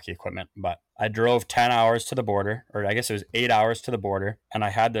just my hockey equipment. But I drove 10 hours to the border, or I guess it was 8 hours to the border. And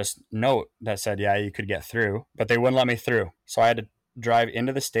I had this note that said, yeah, you could get through, but they wouldn't let me through. So I had to drive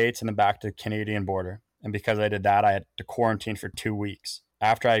into the States and then back to the Canadian border. And because I did that, I had to quarantine for 2 weeks.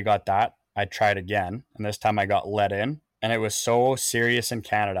 After I got that, I tried again. And this time I got let in. And it was so serious in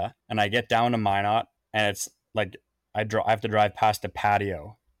Canada. And I get down to Minot, and it's like I have to drive past a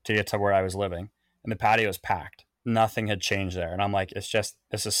patio to get to where I was living. And the patio is packed. Nothing had changed there. And I'm like,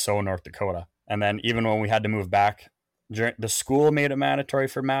 this is so North Dakota. And then even when we had to move back, the school made it mandatory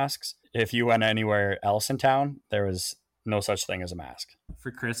for masks. If you went anywhere else in town, there was no such thing as a mask.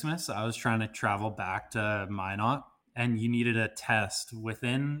 For Christmas, I was trying to travel back to Minot, and you needed a test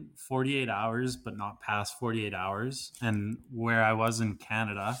within 48 hours, but not past 48 hours. And where I was in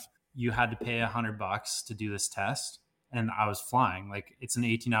Canada, you had to pay $100 to do this test. And I was flying. Like, it's an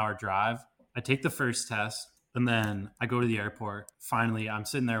 18-hour drive. I take the first test. And then I go to the airport. Finally, I'm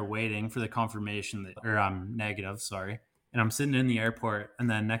sitting there waiting for the confirmation that, or I'm negative, sorry. And I'm sitting in the airport. And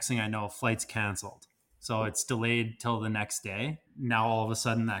then next thing I know, flight's canceled. So it's delayed till the next day. Now all of a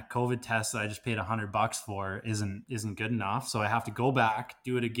sudden that COVID test that I just paid $100 for isn't good enough. So I have to go back,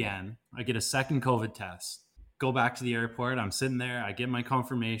 do it again. I get a second COVID test, go back to the airport. I'm sitting there. I get my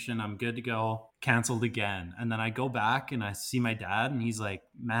confirmation. I'm good to go. Canceled again. And then I go back and I see my dad and he's like,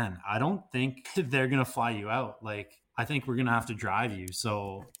 man, I don't think they're going to fly you out. Like, I think we're going to have to drive you.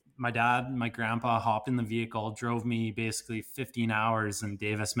 So my dad and my grandpa hopped in the vehicle, drove me basically 15 hours, and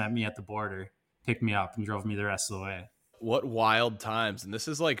Davis met me at the border, picked me up, and drove me the rest of the way. What wild times. And this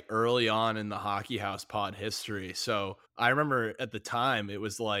is like early on in the Hockey House pod history. So I remember at the time it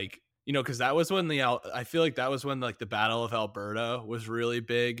was like, because that was when I feel like that was when like the Battle of Alberta was really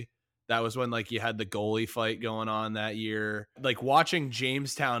big. That was when like you had the goalie fight going on that year. Like watching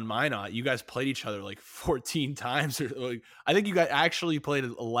Jamestown Minot, you guys played each other like 14 times. Or like, I think you guys actually played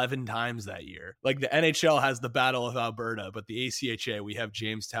 11 times that year. Like the NHL has the Battle of Alberta, but the ACHA, we have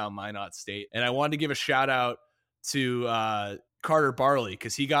Jamestown Minot State. And I wanted to give a shout out to Carter Barley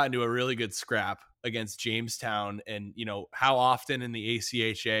because he got into a really good scrap against Jamestown. And, how often in the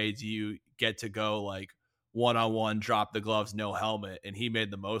ACHA do you get to go like one-on-one, drop the gloves, no helmet, and he made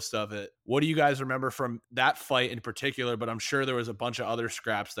the most of it. What do you guys remember from that fight in particular? But I'm sure there was a bunch of other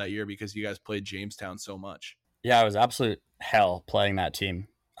scraps that year because you guys played Jamestown so much. Yeah, it was absolute hell playing that team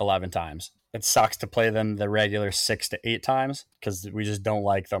 11 times. It sucks to play them the regular 6 to 8 times because we just don't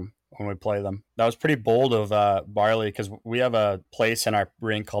like them when we play them. That was pretty bold of Barley because we have a place in our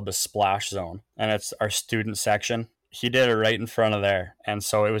rink called the Splash Zone, and it's our student section. He did it right in front of there. And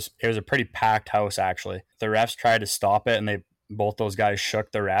so it was a pretty packed house, actually. The refs tried to stop it, and both those guys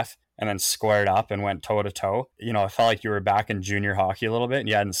shook the ref and then squared up and went toe to toe. It felt like you were back in junior hockey a little bit and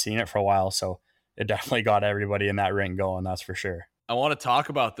you hadn't seen it for a while. So it definitely got everybody in that ring going, that's for sure. I want to talk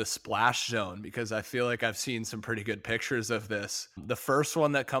about the Splash Zone because I feel like I've seen some pretty good pictures of this. The first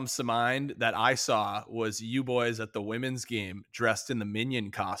one that comes to mind that I saw was you boys at the women's game dressed in the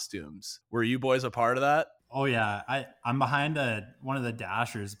Minion costumes. Were you boys a part of that? Oh yeah, I'm behind one of the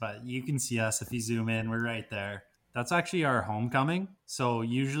dashers, but you can see us if you zoom in. We're right there. That's actually our homecoming. So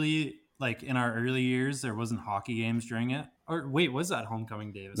usually, like in our early years, there wasn't hockey games during it. Or wait, was that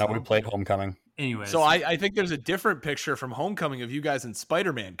homecoming, Davis? No, we played homecoming. Anyway, so I think there's a different picture from homecoming of you guys in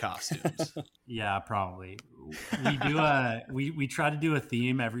Spider-Man costumes. Yeah, probably. We do we try to do a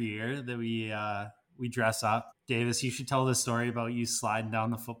theme every year that we dress up. Davis, you should tell the story about you sliding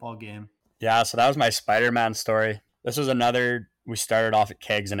down the football game. Yeah, so that was my Spider-Man story. This was we started off at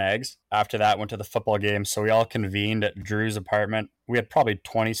Kegs and Eggs. After that, went to the football game. So we all convened at Drew's apartment. We had probably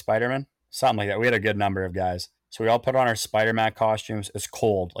 20 Spider-Men, something like that. We had a good number of guys. So we all put on our Spider-Man costumes. It's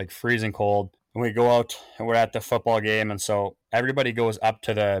cold, like freezing cold. And we go out and we're at the football game. And so everybody goes up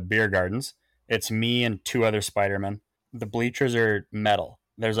to the beer gardens. It's me and 2 other Spider-Men. The bleachers are metal.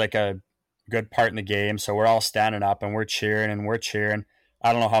 There's like a good part in the game. So we're all standing up and we're cheering and we're cheering.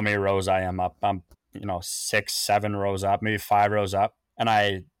 I don't know how many rows I am up. I'm, 6, 7 rows up, maybe 5 rows up. And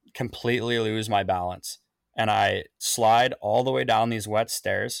I completely lose my balance. And I slide all the way down these wet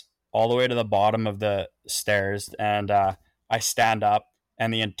stairs, all the way to the bottom of the stairs. And I stand up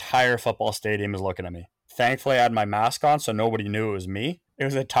and the entire football stadium is looking at me. Thankfully, I had my mask on, so nobody knew it was me. It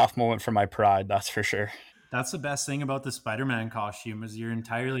was a tough moment for my pride, that's for sure. That's the best thing about the Spider-Man costume is you're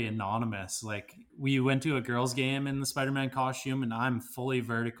entirely anonymous. Like we went to a girls' game in the Spider-Man costume and I'm fully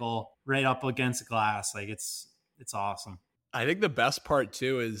vertical right up against glass. Like it's awesome. I think the best part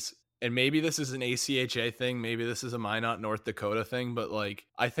too is, and maybe this is an ACHA thing, maybe this is a Minot, North Dakota thing, but like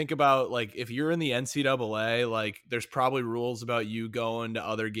I think about like if you're in the NCAA, like there's probably rules about you going to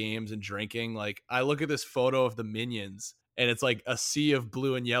other games and drinking. Like I look at this photo of the Minions and it's like a sea of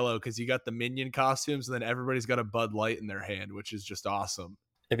blue and yellow because you got the Minion costumes and then everybody's got a Bud Light in their hand, which is just awesome.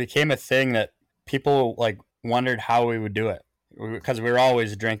 It became a thing that people like wondered how we would do it because we were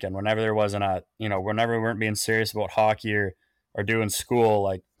always drinking whenever there wasn't whenever we weren't being serious about hockey or doing school.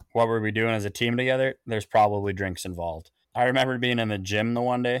 Like what were we doing as a team together? There's probably drinks involved. I remember being in the gym the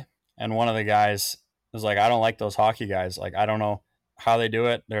one day and one of the guys was like, I don't like those hockey guys. Like, I don't know how they do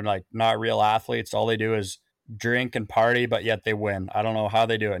it. They're like not real athletes. All they do is drink and party, but yet they win. I don't know how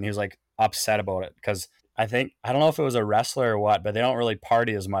they do it. And he was like upset about it because I don't know if it was a wrestler or what, but they don't really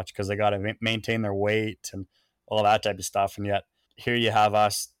party as much because they got to maintain their weight and all that type of stuff. And yet here you have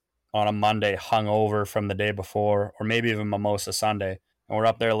us on a Monday hungover from the day before, or maybe even Mimosa Sunday. And we're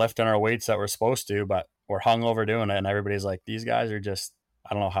up there lifting our weights that we're supposed to, but we're hungover doing it. And everybody's like, these guys are just,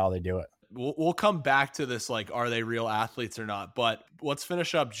 I don't know how they do it. we'll come back to this, like, are they real athletes or not? But let's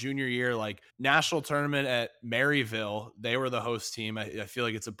finish up junior year, like national tournament at Maryville. They were the host team. I feel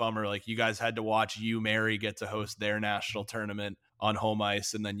like it's a bummer. Like, you guys had to watch Mary get to host their national tournament on home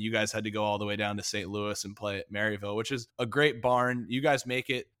ice, and then you guys had to go all the way down to St. Louis and play at Maryville, which is a great barn. You guys make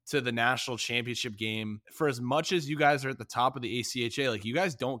it to the national championship game. For as much as you guys are at the top of the ACHA, like, you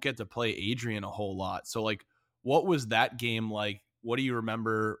guys don't get to play Adrian a whole lot. So, like, what was that game like? What do you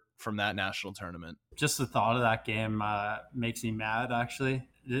remember from that national tournament? Just the thought of that game makes me mad, actually.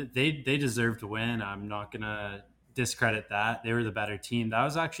 They deserve to win. I'm not going to discredit that. They were the better team. That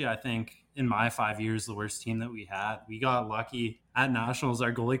was actually, I think, in my 5 years, the worst team that we had. We got lucky at nationals.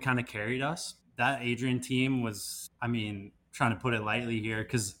 Our goalie kind of carried us. That Adrian team was, I mean, trying to put it lightly here,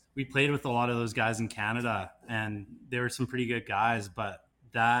 because we played with a lot of those guys in Canada, and they were some pretty good guys, but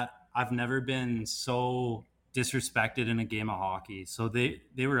that I've never been so disrespected in a game of hockey. So they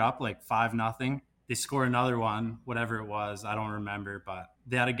were up like 5-0. They score another one, whatever it was, I don't remember, but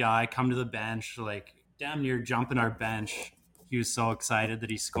they had a guy come to the bench, like damn near jumping our bench. He was so excited that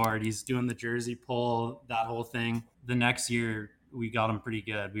he scored. He's doing the jersey pull, that whole thing. The next year we got him pretty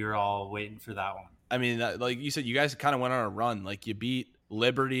good. We were all waiting for that one. I mean, like you said, you guys kind of went on a run. Like, you beat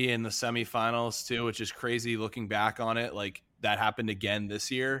Liberty in the semifinals too, which is crazy looking back on it. Like, that happened again this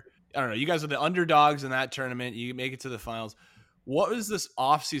year. I don't know. You guys are the underdogs in that tournament. You make it to the finals. What does this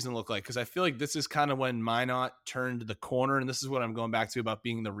offseason look like? Because I feel like this is kind of when Minot turned the corner, and this is what I'm going back to about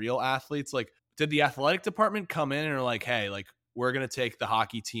being the real athletes. Like, did the athletic department come in and are like, hey, like, we're going to take the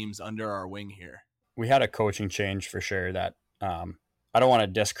hockey teams under our wing here? We had a coaching change for sure that I don't want to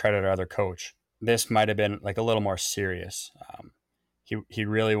discredit our other coach. This might have been like a little more serious. He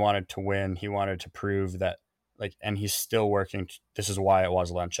really wanted to win. He wanted to prove that, like, and he's still working. This is why it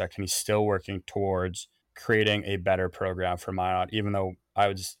was Lenchek, and he's still working towards creating a better program for Minot, even though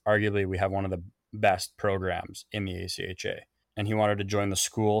arguably we have one of the best programs in the ACHA. And he wanted to join the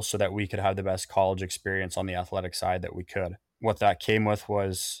school so that we could have the best college experience on the athletic side that we could. What that came with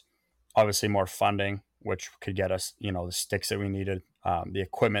was obviously more funding, which could get us, the sticks that we needed, the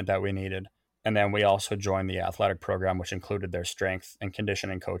equipment that we needed. And then we also joined the athletic program, which included their strength and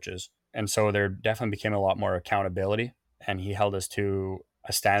conditioning coaches. And so there definitely became a lot more accountability. And he held us to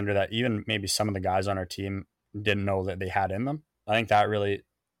a standard that even maybe some of the guys on our team didn't know that they had in them. I think that really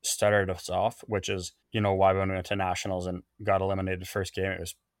started us off, which is, why when we went to nationals and got eliminated first game, it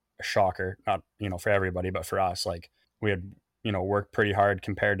was a shocker, not, for everybody, but for us. Like, we had, worked pretty hard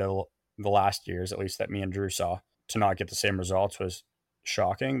compared to the last years, at least that me and Drew saw. To not get the same results was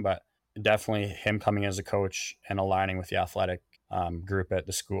shocking, but definitely him coming as a coach and aligning with the athletic group at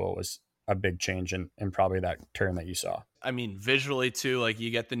the school was a big change in probably that turn that you saw. I mean, visually too, like, you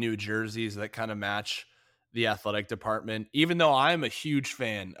get the new jerseys that kind of match the athletic department, even though I'm a huge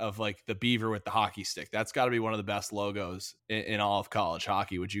fan of, like, the beaver with the hockey stick. That's got to be one of the best logos in all of college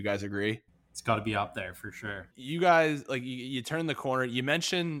hockey. Would you guys agree? It's got to be up there for sure. You guys, like, you turn the corner. You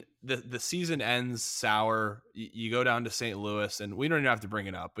mentioned the season ends sour. You go down to St. Louis, and we don't even have to bring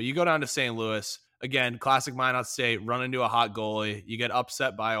it up, but you go down to St. Louis. Again, classic Minot State, run into a hot goalie. You get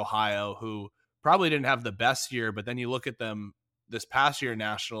upset by Ohio, who probably didn't have the best year, but then you look at them this past year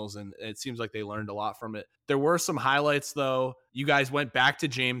nationals, and it seems like they learned a lot from it. There were some highlights, though. You guys went back to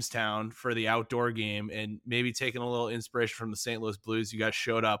Jamestown for the outdoor game, and maybe taking a little inspiration from the St. Louis Blues, you guys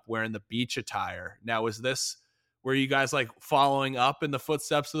showed up wearing the beach attire. Now, was this were you guys like following up in the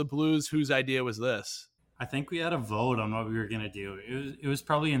footsteps of the Blues? Whose idea was this? I think we had a vote on what we were going to do. It was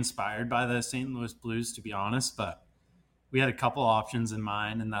probably inspired by the St. Louis Blues, to be honest, but we had a couple options in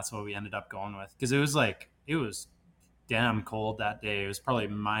mind, and that's what we ended up going with. Because it was damn cold that day. It was probably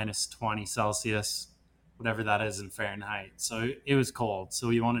minus 20 Celsius, whatever that is in Fahrenheit. So it was cold. So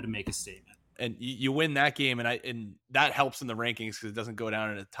we wanted to make a statement. And you win that game, and that helps in the rankings because it doesn't go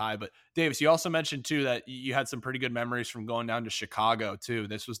down in a tie. But Davis, you also mentioned too that you had some pretty good memories from going down to Chicago too.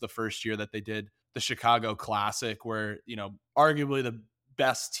 This was the first year that they did the Chicago Classic, where, arguably the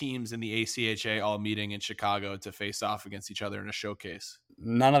best teams in the ACHA all meeting in Chicago to face off against each other in a showcase.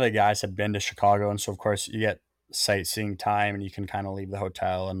 None of the guys had been to Chicago, and so of course you get sightseeing time, and you can kind of leave the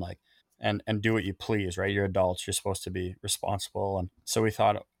hotel and and do what you please, right? You're adults, you're supposed to be responsible. And so we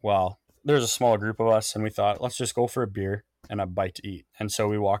thought, well, there's a small group of us, and we thought, let's just go for a beer and a bite to eat. And so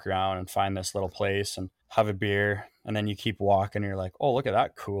we walk around and find this little place and have a beer, and then you keep walking, and you're like, oh, look at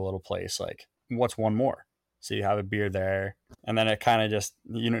that cool little place. Like, what's one more? So you have a beer there, and then it kind of just,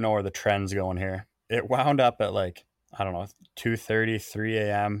 you don't know where the trend's going here. It wound up at 2:30, 3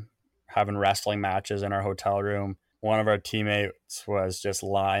 a.m., having wrestling matches in our hotel room. One of our teammates was just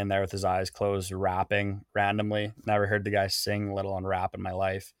lying there with his eyes closed, rapping randomly. Never heard the guy sing, let alone rap in my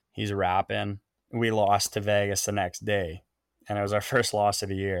life. He's rapping. We lost to Vegas the next day, and it was our first loss of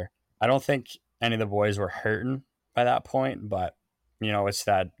the year. I don't think any of the boys were hurting by that point, but it's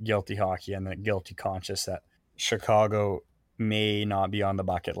that guilty hockey and the guilty conscience that Chicago may not be on the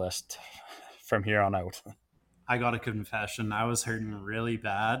bucket list from here on out. I got a confession. I was hurting really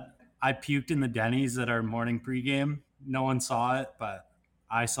bad. I puked in the Denny's at our morning pregame. No one saw it, but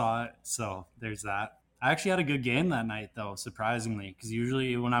I saw it. So there's that. I actually had a good game that night, though, surprisingly, because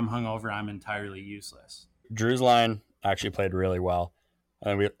usually when I'm hungover, I'm entirely useless. Drew's line actually played really well.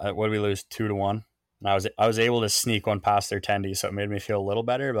 And what did we lose 2-1? And I was able to sneak one past their tendy, so it made me feel a little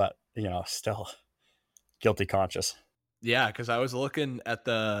better, but still guilty conscious. Yeah, because I was looking at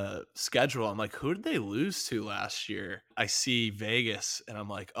the schedule. I'm like, who did they lose to last year? I see Vegas, and I'm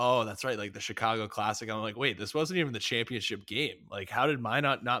like, oh, that's right, like the Chicago Classic. I'm like, wait, this wasn't even the championship game. Like, how did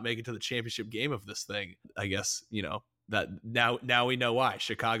Minot not make it to the championship game of this thing? I guess, that now we know why.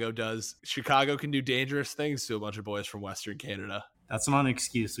 Chicago can do dangerous things to a bunch of boys from Western Canada. That's not an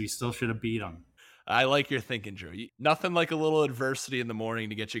excuse. We still should have beat them. I like your thinking, Drew. Nothing like a little adversity in the morning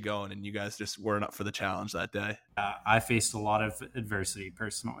to get you going, and you guys just weren't up for the challenge that day. I faced a lot of adversity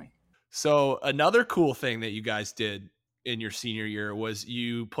personally. So another cool thing that you guys did in your senior year was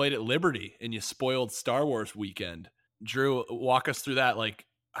you played at Liberty and you spoiled Star Wars weekend. Drew, walk us through that. Like,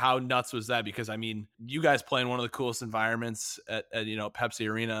 how nuts was that? Because, I mean, you guys play in one of the coolest environments at Pepsi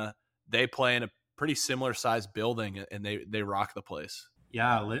Arena. They play in a pretty similar sized building, and they rock the place.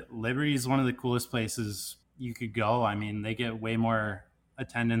 Yeah, Liberty is one of the coolest places you could go. I mean, they get way more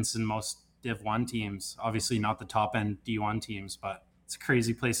attendance than most Div 1 teams. Obviously not the top end D1 teams, but it's a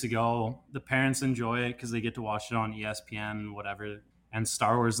crazy place to go. The parents enjoy it because they get to watch it on ESPN, whatever. And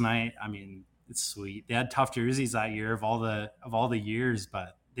Star Wars night, I mean, it's sweet. They had tough jerseys that year of all the years,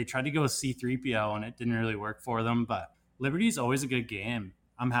 but they tried to go with C-3PO and it didn't really work for them. But Liberty's always a good game.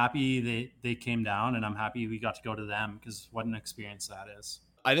 I'm happy they came down, and I'm happy we got to go to them because what an experience that is.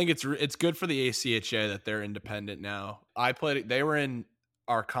 I think it's good for the ACHA that they're independent now. They were in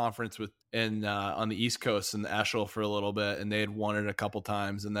our conference on the East Coast in the Eshel for a little bit, and they had won it a couple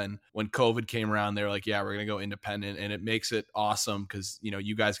times. And then when COVID came around, they were like, yeah, we're going to go independent. And it makes it awesome because,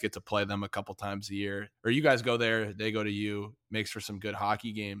 you guys get to play them a couple times a year, or you guys go there, they go to you, makes for some good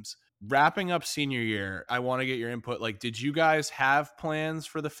hockey games. Wrapping up senior year, I want to get your input. Like, did you guys have plans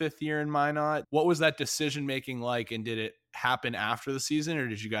for the fifth year in Minot? What was that decision making like, and did it happen after the season, or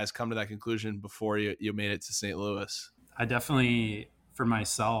did you guys come to that conclusion before you made it to St. Louis? I definitely, for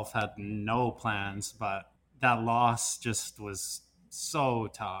myself, had no plans, but that loss just was so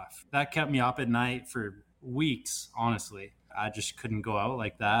tough. That kept me up at night for weeks, honestly. I just couldn't go out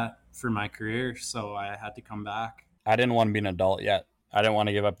like that for my career, so I had to come back. I didn't want to be an adult yet. I didn't want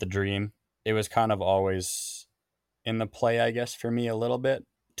to give up the dream. It was kind of always in the play, I guess, for me a little bit.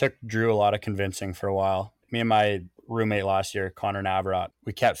 Took Drew a lot of convincing for a while. Me and my roommate last year, Connor Navarrete,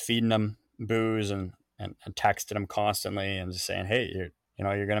 we kept feeding him booze and texted him constantly and just saying, hey,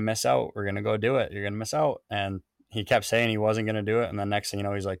 you're going to miss out. We're going to go do it. You're going to miss out. And he kept saying he wasn't going to do it. And then next thing you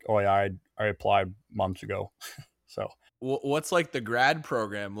know, he's like, oh yeah, I applied months ago. So what's like the grad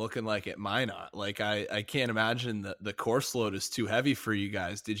program looking like at Minot? Like, I can't imagine the course load is too heavy for you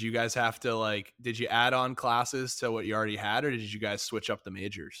guys. Did you guys have to did you add on classes to what you already had, or did you guys switch up the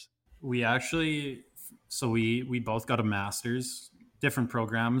majors? We actually, we both got a master's, different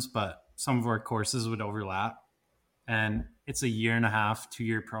programs, but some of our courses would overlap. And it's a 1.5 2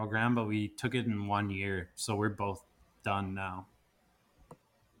 year program, but we took it in 1 year. So we're both done now.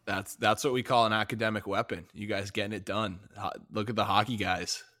 That's what we call an academic weapon. You guys getting it done. Look at the hockey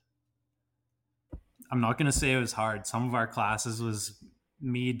guys. I'm not going to say it was hard. Some of our classes was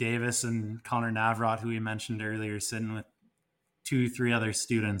me, Davis, and Connor Navarrete, who we mentioned earlier, sitting with 2-3 other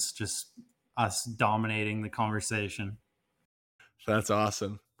students, just us dominating the conversation. That's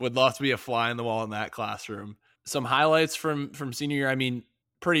awesome. Would love to be a fly on the wall in that classroom. Some highlights from senior year. I mean,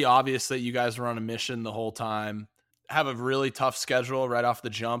 pretty obvious that you guys were on a mission the whole time. Have a really tough schedule right off the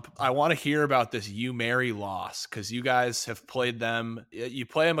jump. I want to hear about this UMary loss because you guys have played them. You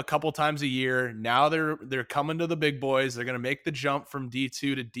play them a couple times a year. Now they're coming to the big boys. They're going to make the jump from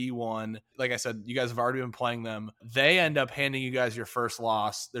D2 to D1. Like I said, you guys have already been playing them. They end up handing you guys your first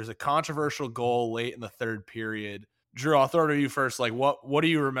loss. There's a controversial goal late in the third period. Drew, I'll throw it to you first. Like, what do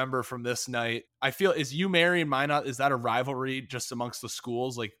you remember from this night? I feel, is UMary and Minot, is that a rivalry just amongst the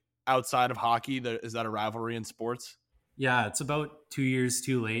schools? Like, outside of hockey, is that a rivalry in sports? Yeah, it's about 2 years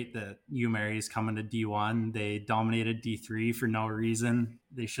too late that UMary is coming to D1. They dominated D3 for no reason.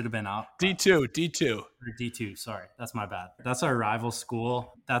 They should have been up. D2. Or D2, sorry. That's my bad. That's our rival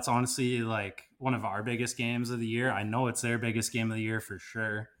school. That's honestly like one of our biggest games of the year. I know it's their biggest game of the year for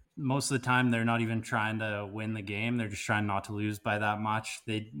sure. most of the time they're not even trying to win the game. They're just trying not to lose by that much.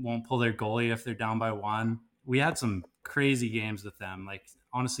 They won't pull their goalie if they're down by one. We had some crazy games with them. Like,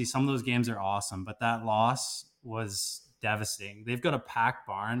 honestly, some of those games are awesome, but that loss was devastating. They've got a packed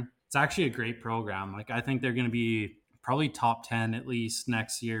barn. It's actually a great program. Like, I think they're going to be probably top 10 at least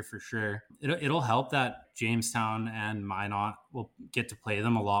next year for sure. It'll help that Jamestown and Minot will get to play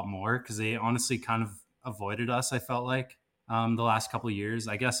them a lot more, because they honestly kind of avoided us, I felt like, the last couple of years.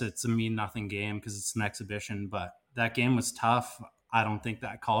 I guess it's a mean nothing game because it's an exhibition, but that game was tough. I don't think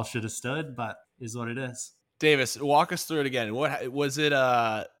that call should have stood, but is what it is. Davis, walk us through it again. What was it?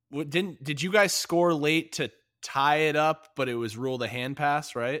 Did you guys score late to tie it up, but it was ruled a hand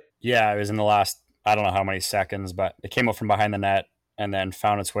pass, right? Yeah, it was in the last, I don't know how many seconds, but it came up from behind the net and then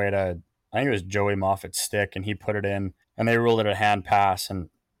found its way to, I think it was Joey Moffat's stick, and he put it in, and they ruled it a hand pass, and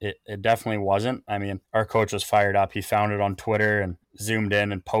it definitely wasn't. I mean, our coach was fired up. He found it on Twitter and zoomed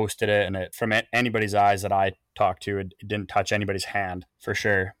in and posted it, and it, from anybody's eyes that I talked to, it didn't touch anybody's hand for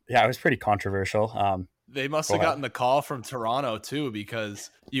sure. Yeah, it was pretty controversial. They must have gotten the call from Toronto too, because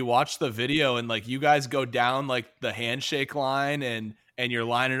you watch the video and like you guys go down like the handshake line and you're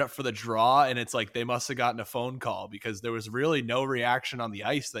lining up for the draw, and it's like they must have gotten a phone call, because there was really no reaction on the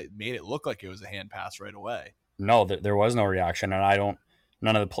ice that made it look like it was a hand pass right away. No, there was no reaction, and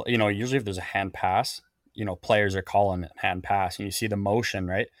none of the, usually if there's a hand pass, players are calling it hand pass, and you see the motion,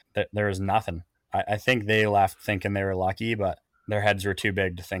 right? There was nothing. I think they left thinking they were lucky, but their heads were too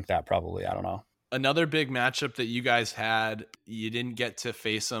big to think that, probably. I don't know. Another big matchup that you guys had, you didn't get to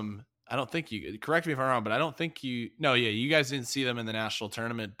face them. I don't think you, correct me if I'm wrong, but I don't think you guys didn't see them in the national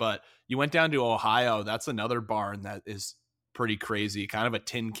tournament, but you went down to Ohio. That's another barn that is pretty crazy, kind of a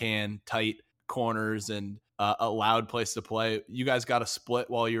tin can, tight corners, and a loud place to play. You guys got a split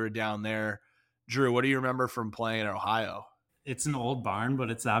while you were down there. Drew, what do you remember from playing in Ohio? It's an old barn,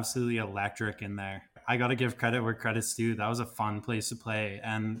 but it's absolutely electric in there. I got to give credit where credit's due. That was a fun place to play.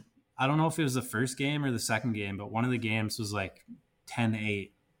 And I don't know if it was the first game or the second game, but one of the games was like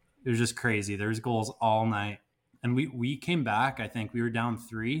 10-8. It was just crazy. There was goals all night. And we came back. I think we were down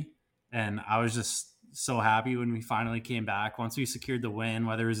 3. And I was just so happy when we finally came back. Once we secured the win,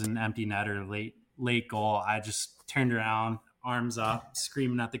 whether it was an empty net or late goal, I just turned around, arms up,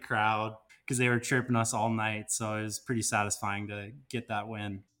 screaming at the crowd, because they were chirping us all night. So it was pretty satisfying to get that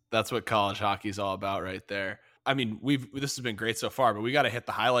win. That's what college hockey is all about right there. I mean, this has been great so far, but we got to hit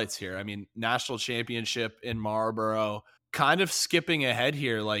the highlights here. I mean, national championship in Marlborough. Kind of skipping ahead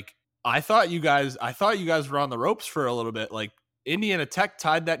here, like I thought you guys were on the ropes for a little bit. Like Indiana Tech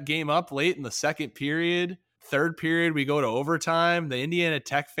tied that game up late in the second period. Third period, we go to overtime. The Indiana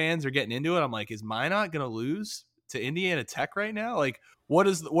Tech fans are getting into it. I'm like, is Minot going to lose to Indiana Tech right now? Like, what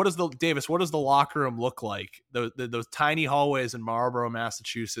does the locker room look like? Those tiny hallways in Marlborough,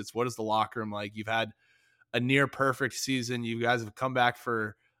 Massachusetts. What is the locker room like? You've had a near perfect season. You guys have come back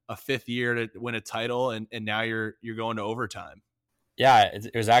for a 5th year to win a title, and now you're going to overtime. Yeah,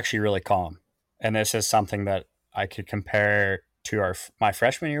 it was actually really calm. And this is something that I could compare to my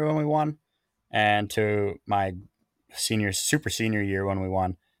freshman year when we won, and to my super senior year when we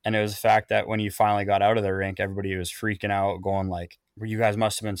won. And it was the fact that when you finally got out of the rink, everybody was freaking out, going like, you guys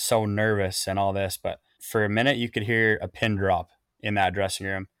must have been so nervous and all this. But for a minute, you could hear a pin drop in that dressing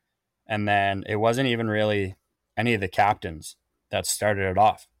room. And then it wasn't even really any of the captains that started it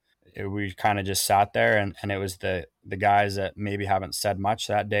off. We kind of just sat there, and it was the guys that maybe haven't said much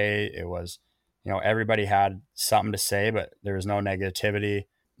that day. It was, everybody had something to say, but there was no negativity,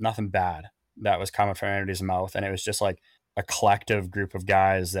 nothing bad that was coming from anybody's mouth. And it was just like a collective group of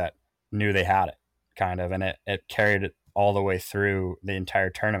guys that knew they had it, kind of, and it carried it all the way through the entire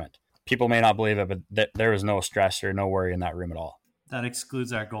tournament. People may not believe it, but there was no stress or no worry in that room at all. That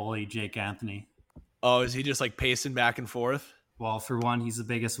excludes our goalie, Jake Anthony. Oh, is he just like pacing back and forth? Well, for one, he's the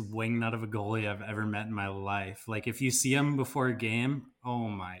biggest wingnut of a goalie I've ever met in my life. Like, if you see him before a game, oh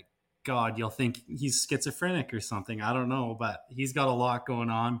my God, you'll think he's schizophrenic or something. I don't know, but he's got a lot going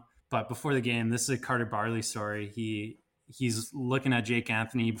on. But before the game, this is a Carter Barley story. He's looking at Jake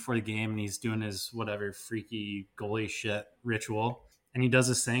Anthony before the game, and he's doing his whatever freaky goalie shit ritual. And he does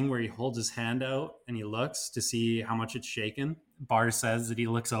this thing where he holds his hand out and he looks to see how much it's shaken. Barr says that he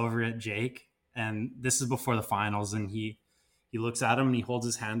looks over at Jake, and this is before the finals, and he looks at him and he holds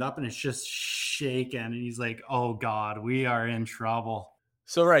his hand up and it's just shaking, and he's like, oh God, we are in trouble.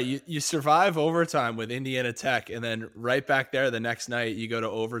 So, right, you survive overtime with Indiana Tech, and then right back there the next night you go to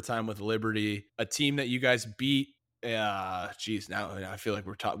overtime with Liberty, a team that you guys beat. Now I feel like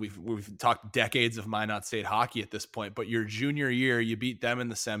we've talked decades of Minot State hockey at this point, but your junior year, you beat them in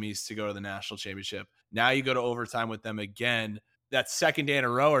the semis to go to the national championship. Now you go to overtime with them again. that second day in a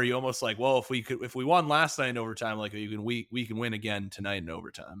row? Or are you almost like, well, if we won last night in overtime, like we can win again tonight in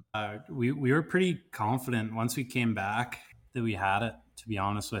overtime? We were pretty confident once we came back that we had it. To be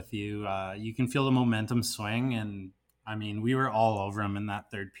honest with you, you can feel the momentum swing, and I mean, we were all over them in that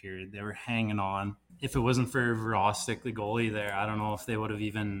third period. They were hanging on. If it wasn't for Verostic, the goalie there, I don't know if they would have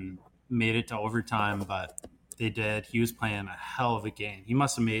even made it to overtime, but they did. He was playing a hell of a game. He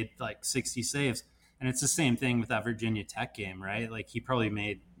must have made like 60 saves. And it's the same thing with that Virginia Tech game, right? Like he probably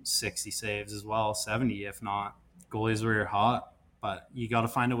made 60 saves as well, 70 if not. Goalies were hot, but you got to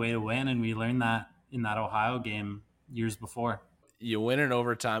find a way to win, and we learned that in that Ohio game years before. You win in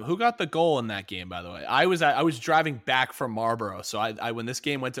overtime. Who got the goal in that game, by the way? I was driving back from Marlboro, so I when this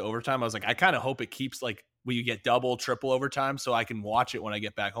game went to overtime, I was like, I kind of hope it keeps like will you get double, triple overtime so I can watch it when I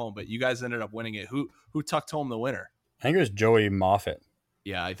get back home. But you guys ended up winning it. Who tucked home the winner? I think it was Joey Moffitt.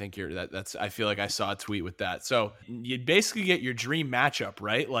 Yeah, I think that's I feel like I saw a tweet with that. So you basically get your dream matchup,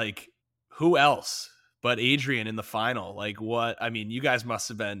 right? Like who else but Adrian in the final? Like what? I mean, you guys must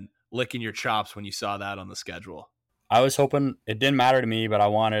have been licking your chops when you saw that on the schedule. I was hoping it didn't matter to me, but I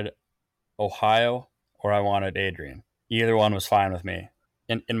wanted Ohio or I wanted Adrian. Either one was fine with me.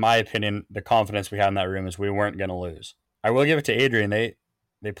 In my opinion, the confidence we had in that room is we weren't going to lose. I will give it to Adrian. They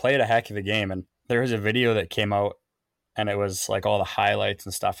played a heck of a game, and there was a video that came out, and it was like all the highlights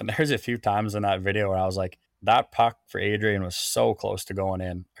and stuff. And there's a few times in that video where I was like, that puck for Adrian was so close to going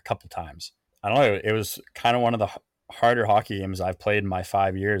in a couple times. I don't know. It was kind of one of the harder hockey games I've played in my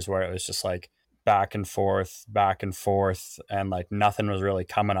 5 years where it was just like back and forth, and like nothing was really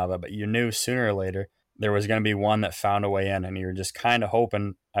coming of it. But you knew sooner or later there was going to be one that found a way in, and you were just kind of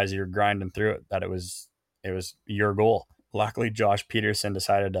hoping as you're grinding through it that it was your goal. Luckily, Josh Peterson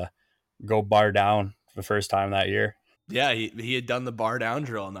decided to go bar down for the first time that year. Yeah, he had done the bar down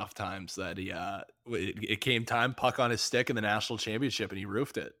drill enough times that it came time, puck on his stick in the national championship, and he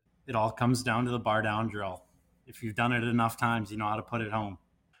roofed it. It all comes down to the bar down drill. If you've done it enough times, you know how to put it home.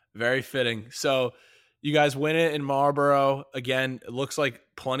 Very fitting. So you guys win it in Marlboro. Again, it looks like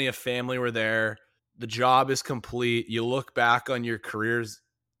plenty of family were there. The job is complete. You look back on your careers,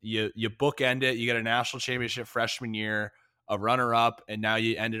 you bookend it. You get a national championship freshman year, a runner-up, and now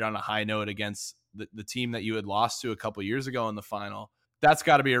you ended on a high note against the team that you had lost to a couple years ago in the final. That's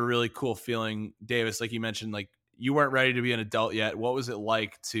got to be a really cool feeling. Davis, like you mentioned, like you weren't ready to be an adult yet. What was it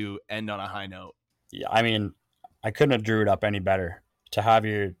like to end on a high note? Yeah, I mean, I couldn't have drew it up any better. To have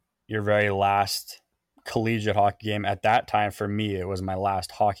your very last collegiate hockey game at that time, for me, it was my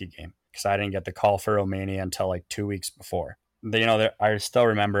last hockey game because I didn't get the call for Romania until like 2 weeks before. I still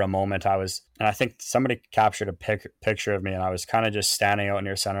remember a moment and I think somebody captured a picture of me, and I was kind of just standing out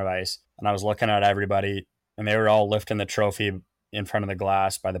near center of ice, and I was looking at everybody, and they were all lifting the trophy in front of the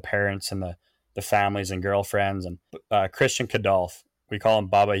glass by the parents and the families and girlfriends. And Christian Kadolf, we call him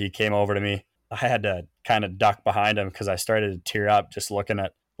Bubba, he came over to me. I had to kind of duck behind him because I started to tear up just looking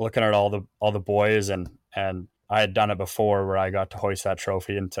at all the boys, and I had done it before where I got to hoist that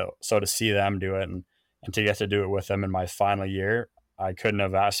trophy, and so to see them do it and to get to do it with them in my final year, I couldn't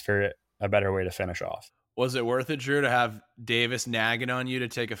have asked for a better way to finish off. Was it worth it, Drew, to have Davis nagging on you to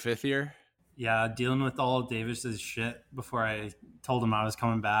take a fifth year? Yeah, dealing with all of Davis's shit before I told him I was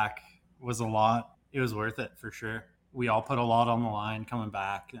coming back was a lot. It was worth it for sure. We all put a lot on the line coming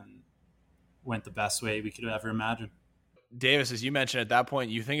back and went the best way we could have ever imagined. Davis, as you mentioned, at that point,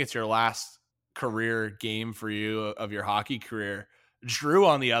 you think it's your last career game for you of your hockey career. Drew,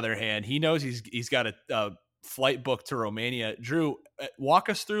 on the other hand, he knows he's got a flight booked to Romania. Drew, walk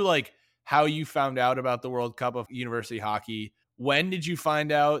us through like how you found out about the World Cup of University Hockey. When did you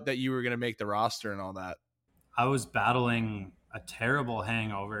find out that you were going to make the roster and all that? I was battling a terrible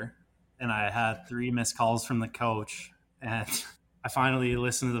hangover, and I had 3 missed calls from the coach, and I finally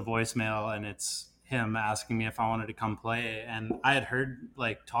listened to the voicemail, and it's him asking me if I wanted to come play. And I had heard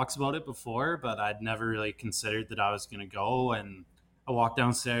like talks about it before, but I'd never really considered that I was going to go. And I walked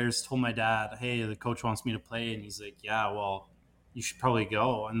downstairs, told my dad, hey, the coach wants me to play. And he's like, yeah, well, you should probably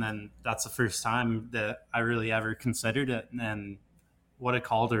go. And then that's the first time that I really ever considered it. And what a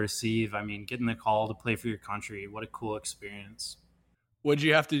call to receive. I mean, getting the call to play for your country, what a cool experience. What'd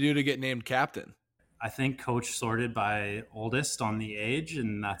you have to do to get named captain? I think coach sorted by oldest on the age,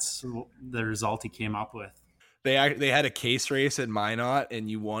 and that's the result he came up with. They had a case race at Minot, and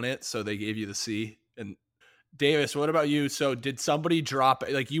you won it, so they gave you the C. And Davis, what about you? So did somebody drop,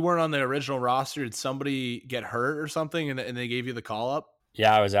 like you weren't on the original roster, did somebody get hurt or something, and they gave you the call up?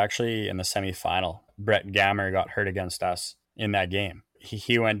 Yeah, I was actually in the semifinal. Brett Gammer got hurt against us in that game.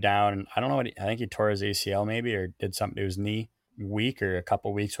 He went down, and I don't know I think he tore his ACL maybe, or did something to his knee. Week or a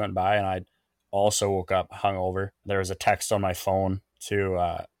couple weeks went by, and also woke up hungover. There was a text on my phone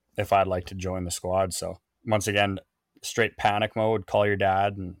to if I'd like to join the squad. So once again, straight panic mode, call your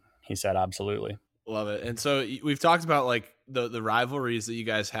dad. And he said, absolutely. Love it. And so we've talked about like the rivalries that you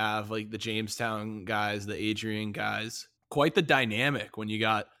guys have, like the Jamestown guys, the Adrian guys. Quite the dynamic when you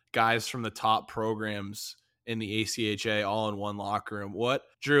got guys from the top programs in the ACHA all in one locker room. What,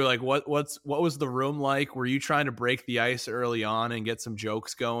 Drew, like what was the room like? Were you trying to break the ice early on and get some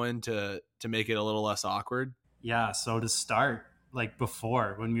jokes going to make it a little less awkward? Yeah, so to start, like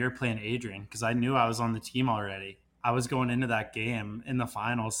before when we were playing Adrian, because I knew I was on the team already, I was going into that game in the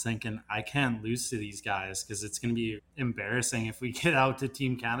finals thinking I can't lose to these guys because it's going to be embarrassing if we get out to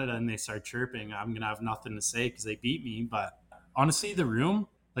Team Canada and they start chirping. I'm going to have nothing to say because they beat me. But honestly, the room,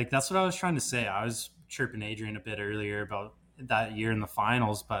 like that's what I was trying to say. I was chirping Adrian a bit earlier about that year in the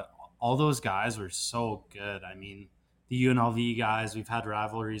finals, but all those guys were so good. I mean, the UNLV guys we've had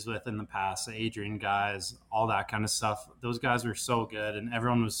rivalries with in the past, the Adrian guys, all that kind of stuff. Those guys were so good, and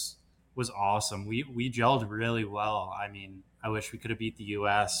everyone was awesome. We gelled really well. I mean, I wish we could have beat the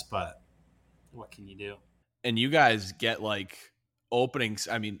US, but what can you do? And you guys get like openings.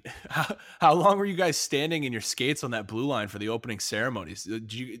 I mean, how long were you guys standing in your skates on that blue line for the opening ceremonies?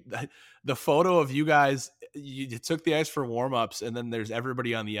 The photo of you guys, you took the ice for warm-ups and then there's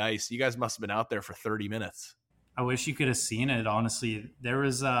everybody on the ice. You guys must have been out there for 30 minutes. I wish you could have seen it. Honestly, there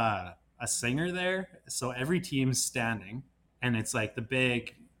was a singer there. So every team's standing and it's like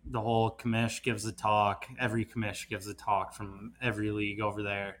the whole commish gives a talk. Every commish gives a talk from every league over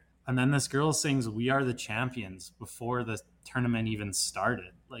there. And then this girl sings "We Are the Champions" before the tournament even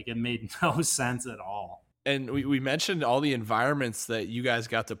started. Like it made no sense at all. And we mentioned all the environments that you guys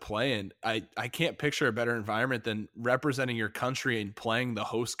got to play in. I can't picture a better environment than representing your country and playing the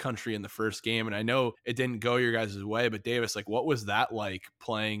host country in the first game. And I know it didn't go your guys' way, but Davis, like what was that like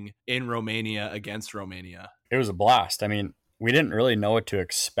playing in Romania against Romania? It was a blast. I mean, we didn't really know what to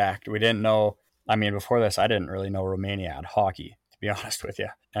expect. We didn't know, I mean, before this, I didn't really know Romania had hockey, to be honest with you.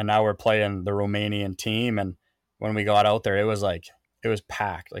 And now we're playing the Romanian team. And when we got out there, it was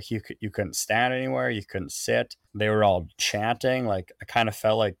packed. Like you couldn't stand anywhere. You couldn't sit. They were all chanting. Like I kind of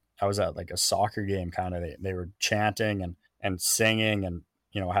felt like I was at like a soccer game kind of. They were chanting and singing and,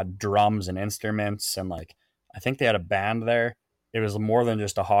 had drums and instruments. And like, I think they had a band there. It was more than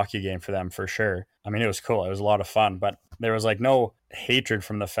just a hockey game for them, for sure. I mean, it was cool. It was a lot of fun, but there was like no hatred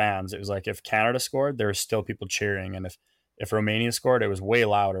from the fans. It was like if Canada scored, there was still people cheering. And if Romania scored, it was way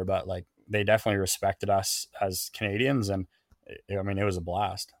louder, but like they definitely respected us as Canadians. And I mean, it was a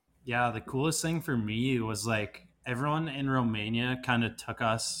blast. Yeah, the coolest thing for me was like everyone in Romania kind of took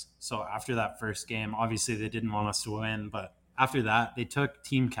us. So after that first game, obviously they didn't want us to win, but after that, they took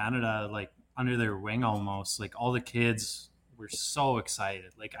Team Canada like under their wing almost. Like all the kids were so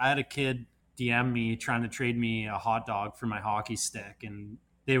excited. Like I had a kid DM me trying to trade me a hot dog for my hockey stick, and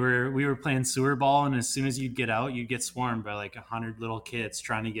we were playing sewer ball, and as soon as you'd get out, you'd get swarmed by like 100 little kids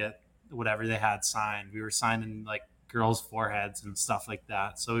trying to get whatever they had signed. We were signing like girls' foreheads and stuff like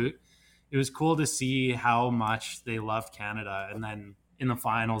that. So it was cool to see how much they loved Canada. And then in the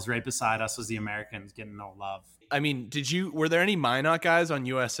finals, right beside us was the Americans getting no love. I mean, were there any Minot guys on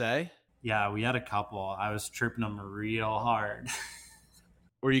USA? Yeah, we had a couple. I was tripping them real hard.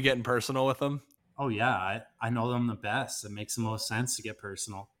 Were you getting personal with them? Oh yeah, I know them the best. It makes the most sense to get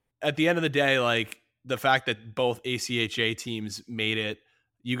personal. At the end of the day, like the fact that both ACHA teams made it,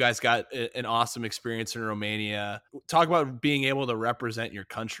 you guys got an awesome experience in Romania. Talk about being able to represent your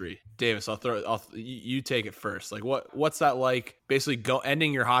country. Davis, you take it first. Like what's that like basically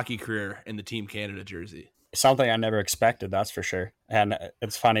ending your hockey career in the Team Canada jersey? Something I never expected, that's for sure. And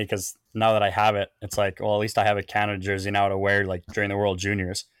it's funny because now that I have it, it's like, well, at least I have a Canada jersey now to wear like during the World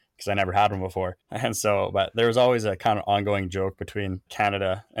Juniors because I never had one before. And so, but there was always a kind of ongoing joke between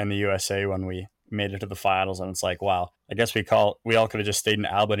Canada and the USA when we made it to the finals, and it's like, wow, I guess we all could have just stayed in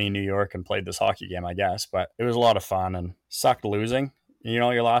Albany, New York and played this hockey game, I guess. But it was a lot of fun and sucked losing,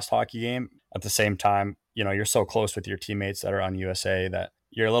 your last hockey game. At the same time, you're so close with your teammates that are on USA that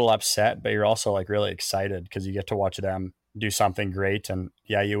you're a little upset, but you're also like really excited because you get to watch them do something great. And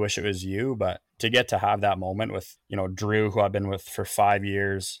yeah, you wish it was you, but to get to have that moment with, Drew, who I've been with for 5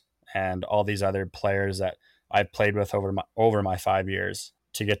 years, and all these other players that I've played with over my 5 years,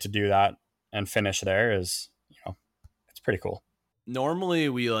 to get to do that and finish there is, it's pretty cool. Normally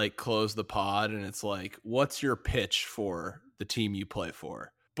we like close the pod and it's like, what's your pitch for the team you play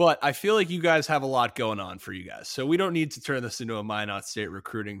for? But I feel like you guys have a lot going on for you guys. So we don't need to turn this into a Minot State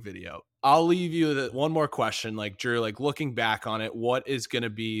recruiting video. I'll leave you with one more question. Like Drew, like looking back on it, what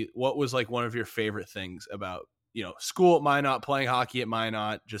was like one of your favorite things about school at Minot, playing hockey at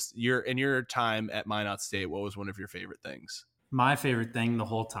Minot, just in your time at Minot State, what was one of your favorite things? My favorite thing the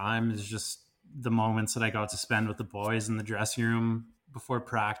whole time is just the moments that I got to spend with the boys in the dressing room before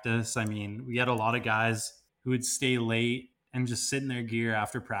practice. I mean, we had a lot of guys who would stay late and just sit in their gear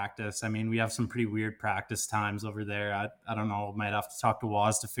after practice. I mean, we have some pretty weird practice times over there. I don't know, might have to talk to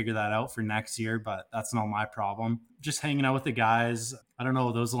Waz to figure that out for next year, but that's not my problem. Just hanging out with the guys. I don't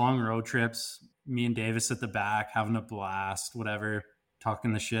know, those long road trips, me and Davis at the back, having a blast, whatever,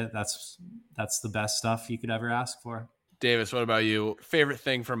 talking the shit. That's the best stuff you could ever ask for. Davis, what about you? Favorite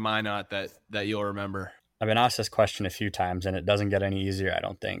thing from Minot that you'll remember? I've been asked this question a few times, and it doesn't get any easier, I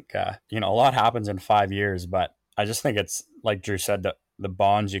don't think. A lot happens in 5 years, but I just think it's, like Drew said, the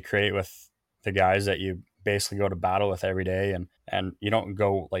bonds you create with the guys that you basically go to battle with every day, and you don't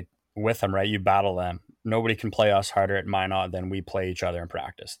go like with them, right? You battle them. Nobody can play us harder at Minot than we play each other in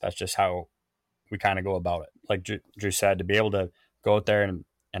practice. That's just how we kind of go about it. Like Drew said, to be able to go out there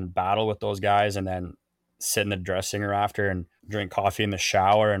and battle with those guys and then sit in the dressing room after and drink coffee in the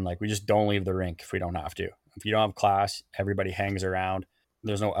shower, and like we just don't leave the rink if we don't have to. If you don't have class, everybody hangs around.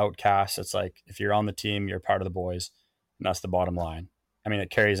 There's no outcasts. It's like if you're on the team, you're part of the boys, and that's the bottom line. I mean,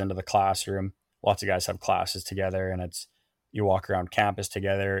 it carries into the classroom. Lots of guys have classes together, and you walk around campus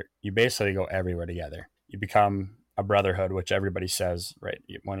together. You basically go everywhere together. You become a brotherhood, which everybody says, right?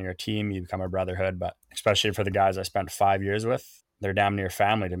 When you're a team, you become a brotherhood, but especially for the guys I spent 5 years with, they're damn near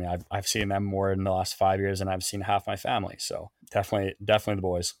family to me. I've seen them more in the last 5 years than I've seen half my family. So definitely the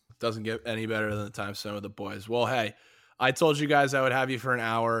boys. Doesn't get any better than the time spent with the boys. Well, hey, I told you guys I would have you for an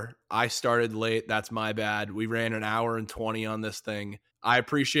hour. I started late. That's my bad. We ran an hour and 20 on this thing. I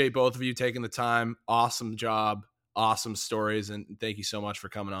appreciate both of you taking the time. Awesome job. Awesome stories. And thank you so much for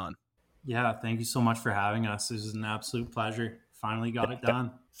coming on. Yeah, thank you so much for having us. This is an absolute pleasure. Finally got it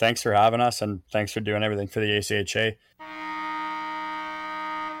done. Thanks for having us, and thanks for doing everything for the ACHA.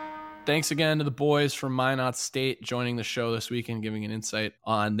 Thanks again to the boys from Minot State joining the show this weekend, giving an insight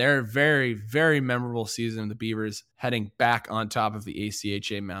on their very, very memorable season of the Beavers heading back on top of the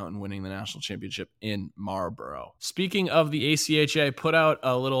ACHA mountain, winning the national championship in Marlborough. Speaking of the ACHA, put out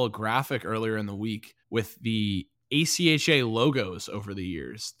a little graphic earlier in the week with the ACHA logos over the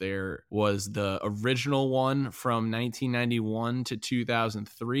years. There was the original one from 1991 to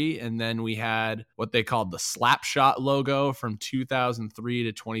 2003, and then we had what they called the Slapshot logo from 2003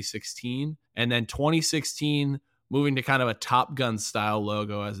 to 2016, and then 2016 moving to kind of a Top Gun style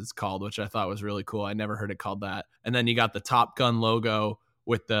logo, as it's called, which I thought was really cool. I never heard it called that. And then you got the Top Gun logo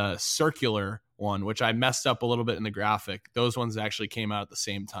with the circular one, which I messed up a little bit in the graphic. Those ones actually came out at the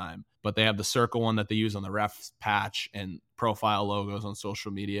same time, but they have the circle one that they use on the ref's patch and profile logos on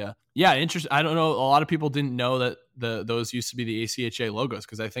social media. Yeah, interesting. I don't know. A lot of people didn't know that those used to be the ACHA logos,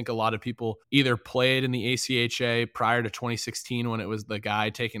 because I think a lot of people either played in the ACHA prior to 2016 when it was the guy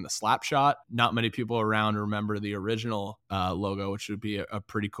taking the slap shot. Not many people around remember the original logo, which would be a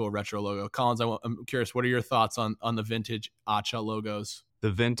pretty cool retro logo. Collins, I'm curious, what are your thoughts on the vintage ACHA logos? The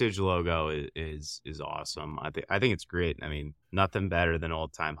vintage logo is awesome. I think it's great. I mean, nothing better than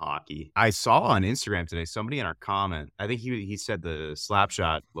old time hockey. I saw on Instagram today, somebody in our comment, I think he said the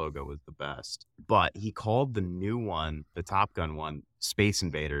Slapshot logo was the best, but he called the new one, the Top Gun one, Space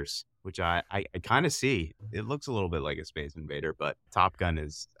Invaders, which I kind of see. It looks a little bit like a Space Invader, but Top Gun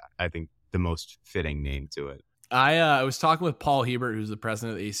is, I think, the most fitting name to it. I was talking with Paul Hebert, who's the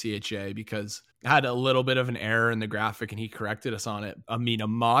president of the ACHA, because I had a little bit of an error in the graphic and he corrected us on it. I mean, a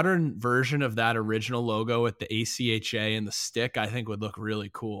modern version of that original logo with the ACHA and the stick, I think would look really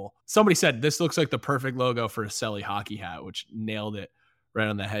cool. Somebody said this looks like the perfect logo for a Selly hockey hat, which nailed it right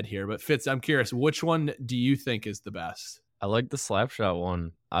on the head here. But Fitz, I'm curious, which one do you think is the best? I like the Slapshot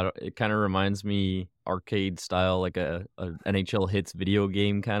one. It kind of reminds me arcade style, like a NHL Hits video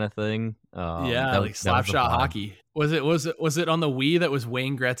game kind of thing. Like Slapshot hockey. Was it on the Wii that was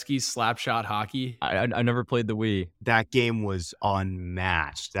Wayne Gretzky's Slapshot hockey? I never played the Wii. That game was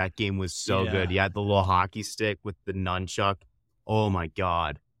unmatched. That game was so good. You had the little hockey stick with the nunchuck. Oh my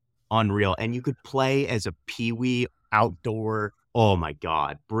God. Unreal. And you could play as a peewee outdoor. Oh my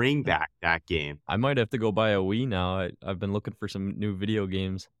God. Bring back that game. I might have to go buy a Wii now. I've been looking for some new video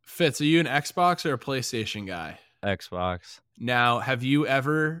games. Fitz, are you an Xbox or a PlayStation guy? Xbox. Now, have you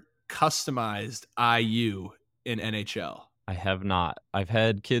ever customized IU in NHL? I have not. I've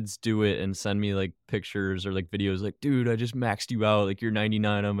had kids do it and send me like pictures or like videos like, dude, I just maxed you out. Like, you're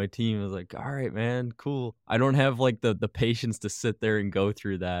 99 on my team. I was like, all right, man, cool. I don't have like the patience to sit there and go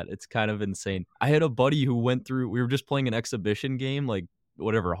through that. It's kind of insane. I had a buddy who went through, we were just playing an exhibition game like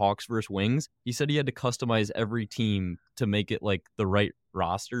whatever, Hawks versus Wings. He said he had to customize every team to make it like the right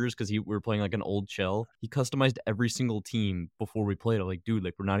rosters because we were playing like an old shell. He customized every single team before we played. I'm like, dude,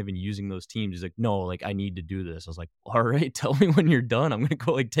 like we're not even using those teams. He's like, no, like I need to do this. I was like, all right, tell me when you're done. I'm gonna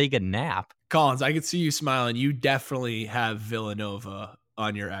go like take a nap. Collins, I could see you smiling. You definitely have Villanova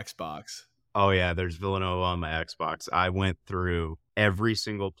on your Xbox. Oh yeah, there's Villanova on my Xbox. I went through every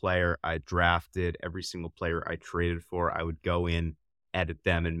single player I drafted, every single player I traded for. I would go in, edit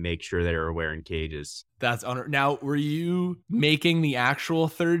them, and make sure they were wearing cages. That's now, were you making the actual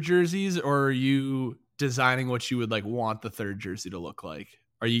third jerseys, or are you designing what you would like want the third jersey to look like?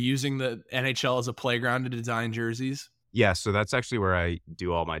 Are you using the NHL as a playground to design jerseys? Yeah, so that's actually where I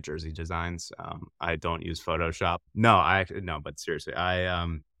do all my jersey designs. I don't use Photoshop. No, but seriously,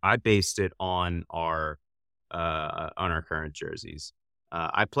 I based it on our current jerseys.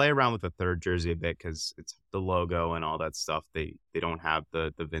 I play around with the third jersey a bit because it's the logo and all that stuff. They don't have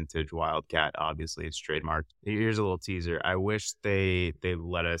the vintage Wildcat. Obviously, it's trademarked. Here's a little teaser. I wish they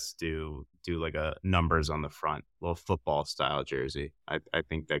let us do like a numbers on the front, little football style jersey. I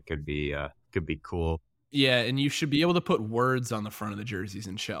think that could be cool. Yeah, and you should be able to put words on the front of the jerseys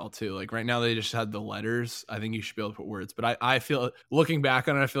in Shell too. Like right now they just had the letters. I think you should be able to put words. But I feel, looking back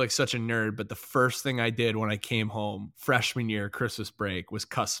on it, I feel like such a nerd. But the first thing I did when I came home freshman year, Christmas break, was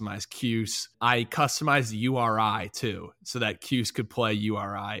customize Cuse. I customized URI too, so that Cuse could play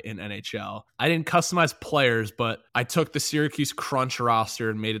URI in NHL. I didn't customize players, but I took the Syracuse Crunch roster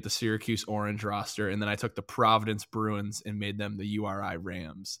and made it the Syracuse Orange roster. And then I took the Providence Bruins and made them the URI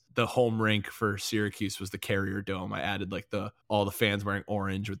Rams. The home rink for Syracuse was the Carrier Dome. I added like all the fans wearing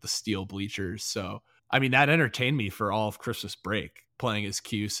orange with the steel bleachers. So, I mean, that entertained me for all of Christmas break, playing as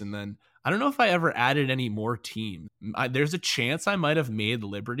Cuse. And then I don't know if I ever added any more teams. There's a chance I might have made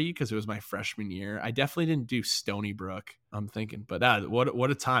Liberty because it was my freshman year. I definitely didn't do Stony Brook, I'm thinking. But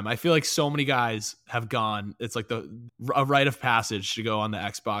what a time. I feel like so many guys have gone. It's like a rite of passage to go on the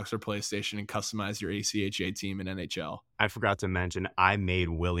Xbox or PlayStation and customize your ACHA team in NHL. I forgot to mention, I made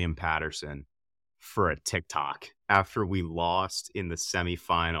William Patterson for a TikTok after we lost in the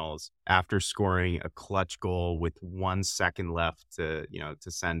semifinals, after scoring a clutch goal with 1 second left to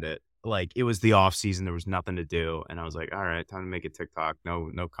send it. Like, it was the off season, there was nothing to do, and I was like, all right, time to make a TikTok.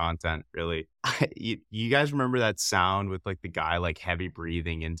 No content really. You guys remember that sound with like the guy like heavy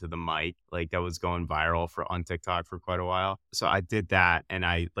breathing into the mic, like that was going viral on TikTok for quite a while? So I did that, and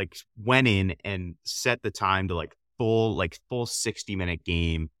I like went in and set the time to full 60-minute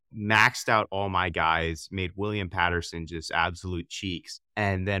game, maxed out all my guys, made William Patterson just absolute cheeks,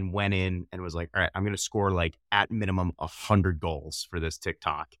 and then went in and was like, all right, I'm going to score like at minimum 100 goals for this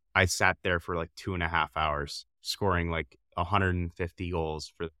TikTok. I sat there for like 2.5 hours scoring like 150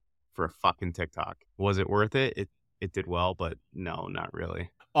 goals for a fucking TikTok. Was it worth it? It did well, but no, not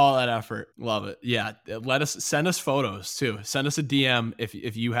really. All that effort. Love it. Yeah. Send us photos too. Send us a DM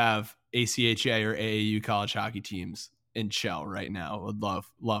if you have ACHA or AAU college hockey teams in Shell right now. Would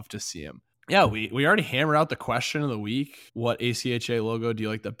love to see them. Yeah, we already hammered out the question of the week. What ACHA logo do you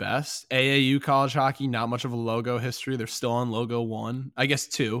like the best? AAU college hockey, not much of a logo history. They're still on logo 1. I guess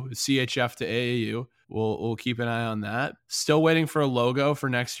 2, CHF to AAU. We'll keep an eye on that. Still waiting for a logo for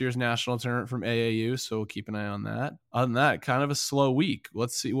next year's national tournament from AAU, so we'll keep an eye on that. Other than that, kind of a slow week.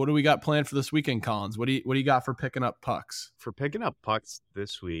 Let's see. What do we got planned for this weekend, Collins? What do you got for picking up pucks? For picking up pucks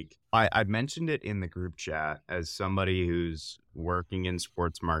this week, I mentioned it in the group chat as somebody who's working in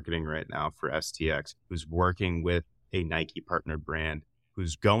sports marketing right now for STX, who's working with a Nike partnered brand,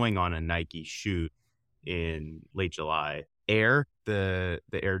 who's going on a Nike shoot in late July. Air, the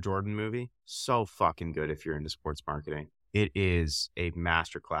Air Jordan movie, so fucking good if you're into sports marketing. It is a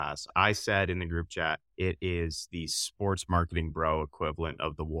masterclass. I said in the group chat, it is the sports marketing bro equivalent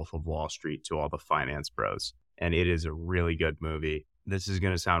of the Wolf of Wall Street to all the finance bros. And it is a really good movie. This is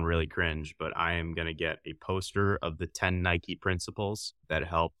going to sound really cringe, but I am going to get a poster of the 10 Nike principles that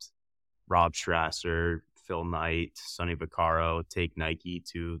helped Rob Strasser, Phil Knight, Sonny Vaccaro take Nike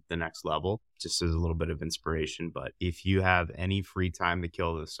to the next level, just as a little bit of inspiration. But if you have any free time to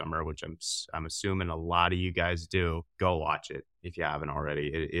kill this summer, which I'm assuming a lot of you guys do, go watch it if you haven't already.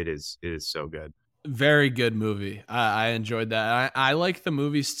 It is so good. Very good movie. I enjoyed that. I like the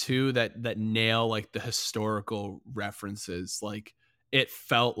movies too that nail like the historical references. Like, it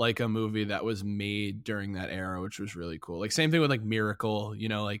felt like a movie that was made during that era, which was really cool. Like, same thing with like Miracle,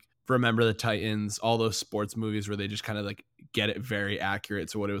 like Remember the Titans, all those sports movies where they just kind of like get it very accurate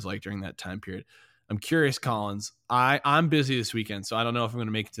to what it was like during that time period. I'm curious, Collins. I'm busy this weekend, so I don't know if I'm going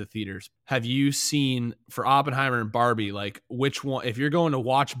to make it to the theaters. Have you seen, for Oppenheimer and Barbie, like which one, if you're going to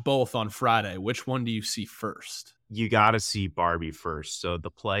watch both on Friday, which one do you see first? you got to see Barbie first. So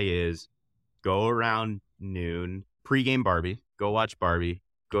the play is go around noon, pregame Barbie, go watch Barbie,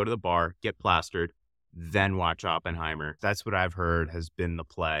 go to the bar, get plastered, then watch Oppenheimer. That's what I've heard has been the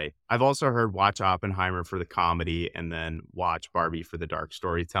play. I've also heard watch Oppenheimer for the comedy and then watch Barbie for the dark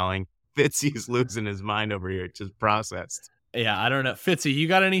storytelling. Fitzy's losing his mind over here. Just processed. Yeah, I don't know. Fitzy, you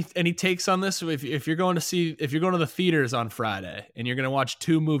got any takes on this? If you're going to the theaters on Friday and you're going to watch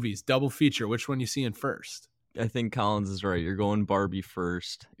 2 movies, double feature, which one you seeing first? I think Collins is right. You're going Barbie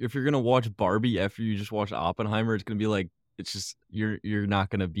first. If you're gonna watch Barbie after you just watch Oppenheimer, it's gonna be like, it's just you're not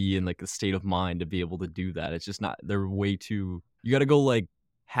gonna be in like a state of mind to be able to do that. It's just not. They're way too. You got to go like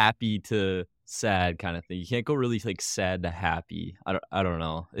happy to sad kind of thing. You can't go really like sad to happy. I don't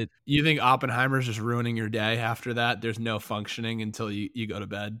know. You think Oppenheimer's just ruining your day after that? There's no functioning until you go to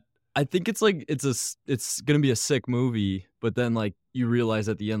bed. I think it's like it's gonna be a sick movie, but then like you realize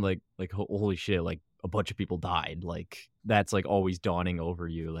at the end like holy shit, like a bunch of people died. Like that's like always dawning over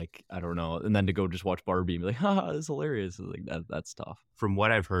you. Like I don't know, and then to go just watch Barbie and be like, haha, it's hilarious. Like that's tough. From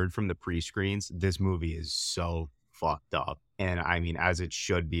what I've heard from the pre-screens, this movie is so fucked up, and I mean, as it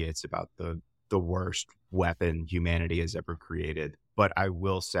should be. It's about the worst weapon humanity has ever created. But I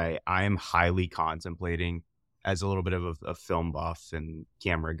will say, I am highly contemplating, as a little bit of a film buff and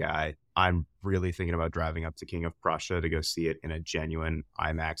camera guy, I'm really thinking about driving up to King of Prussia to go see it in a genuine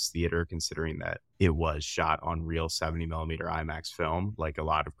IMAX theater, considering that it was shot on real 70 millimeter IMAX film, like a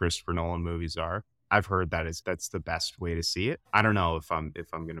lot of Christopher Nolan movies are. I've heard that's the best way to see it. I don't know if I'm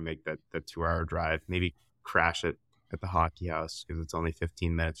going to make that 2-hour drive, maybe crash it at the Hockey House because it's only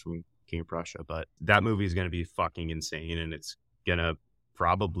 15 minutes from King of Prussia. But that movie is going to be fucking insane, and it's going to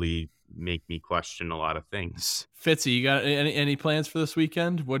probably make me question a lot of things. Fitzy, you got any plans for this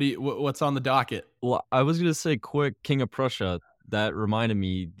weekend? What's on the docket? Well, I was gonna say quick, King of Prussia. That reminded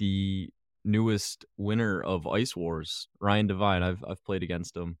me, the newest winner of Ice Wars, Ryan Devine. I've played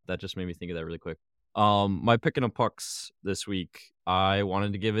against him. That just made me think of that really quick. My picking of pucks this week, I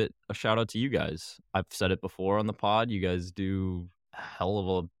wanted to give it a shout out to you guys. I've said it before on the pod. You guys do a hell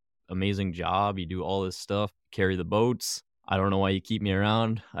of a amazing job. You do all this stuff, carry the boats. I don't know why you keep me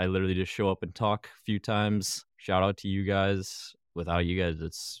around. I literally just show up and talk a few times. Shout out to you guys. Without you guys,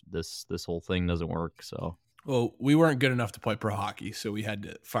 it's this whole thing doesn't work. So, well, we weren't good enough to play pro hockey, so we had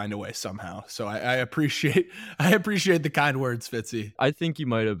to find a way somehow. So I appreciate the kind words, Fitzy. I think you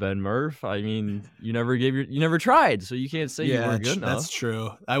might have been, Murph. I mean, you never tried, so you can't say you weren't good enough. That's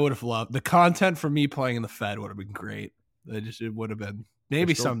true. I would have loved the content for me playing in the Fed. Would have been great. It would have been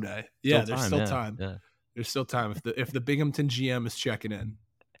maybe someday. Yeah, there's still time. Yeah. There's still time if the Binghamton GM is checking in.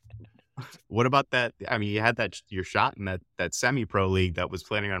 What about that? I mean, you had your shot in that semi-pro league that was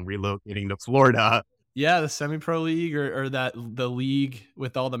planning on relocating to Florida. Yeah, the semi-pro league or the league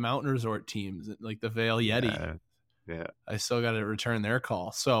with all the mountain resort teams, like the Vail Yeti. Yeah. I still got to return their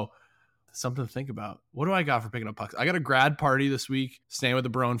call. So something to think about. What do I got for picking up pucks? I got a grad party this week, staying with the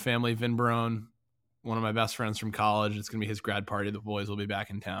Barone family. Vin Barone, one of my best friends from college. It's going to be his grad party. The boys will be back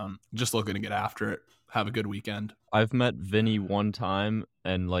in town. Just looking to get after it. Have a good weekend. I've met Vinny one time,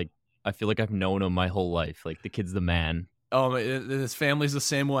 and like I feel like I've known him my whole life. Like the kid's the man. Oh, his family's the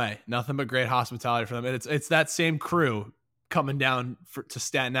same way. Nothing but great hospitality for them. And it's that same crew coming down to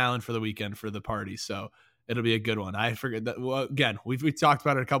Staten Island for the weekend for the party. So it'll be a good one. I forget that. Well, again, we talked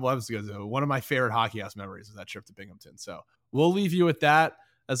about it a couple episodes ago. One of my favorite Hockey House memories is that trip to Binghamton. So we'll leave you with that.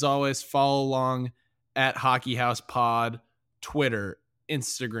 As always, follow along at Hockey House Pod, Twitter,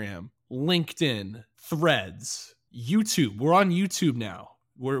 Instagram, LinkedIn, Threads, YouTube. We're on YouTube now.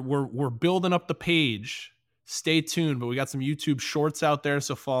 We're building up the page. Stay tuned, but we got some YouTube shorts out there,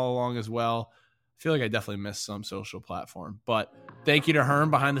 so follow along as well. I feel like I definitely missed some social platform, but thank you to Herm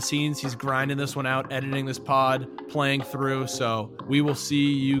behind the scenes. He's grinding this one out, editing this pod, playing through. So we will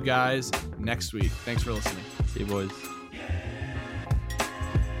see you guys next week. Thanks for listening. See you, boys.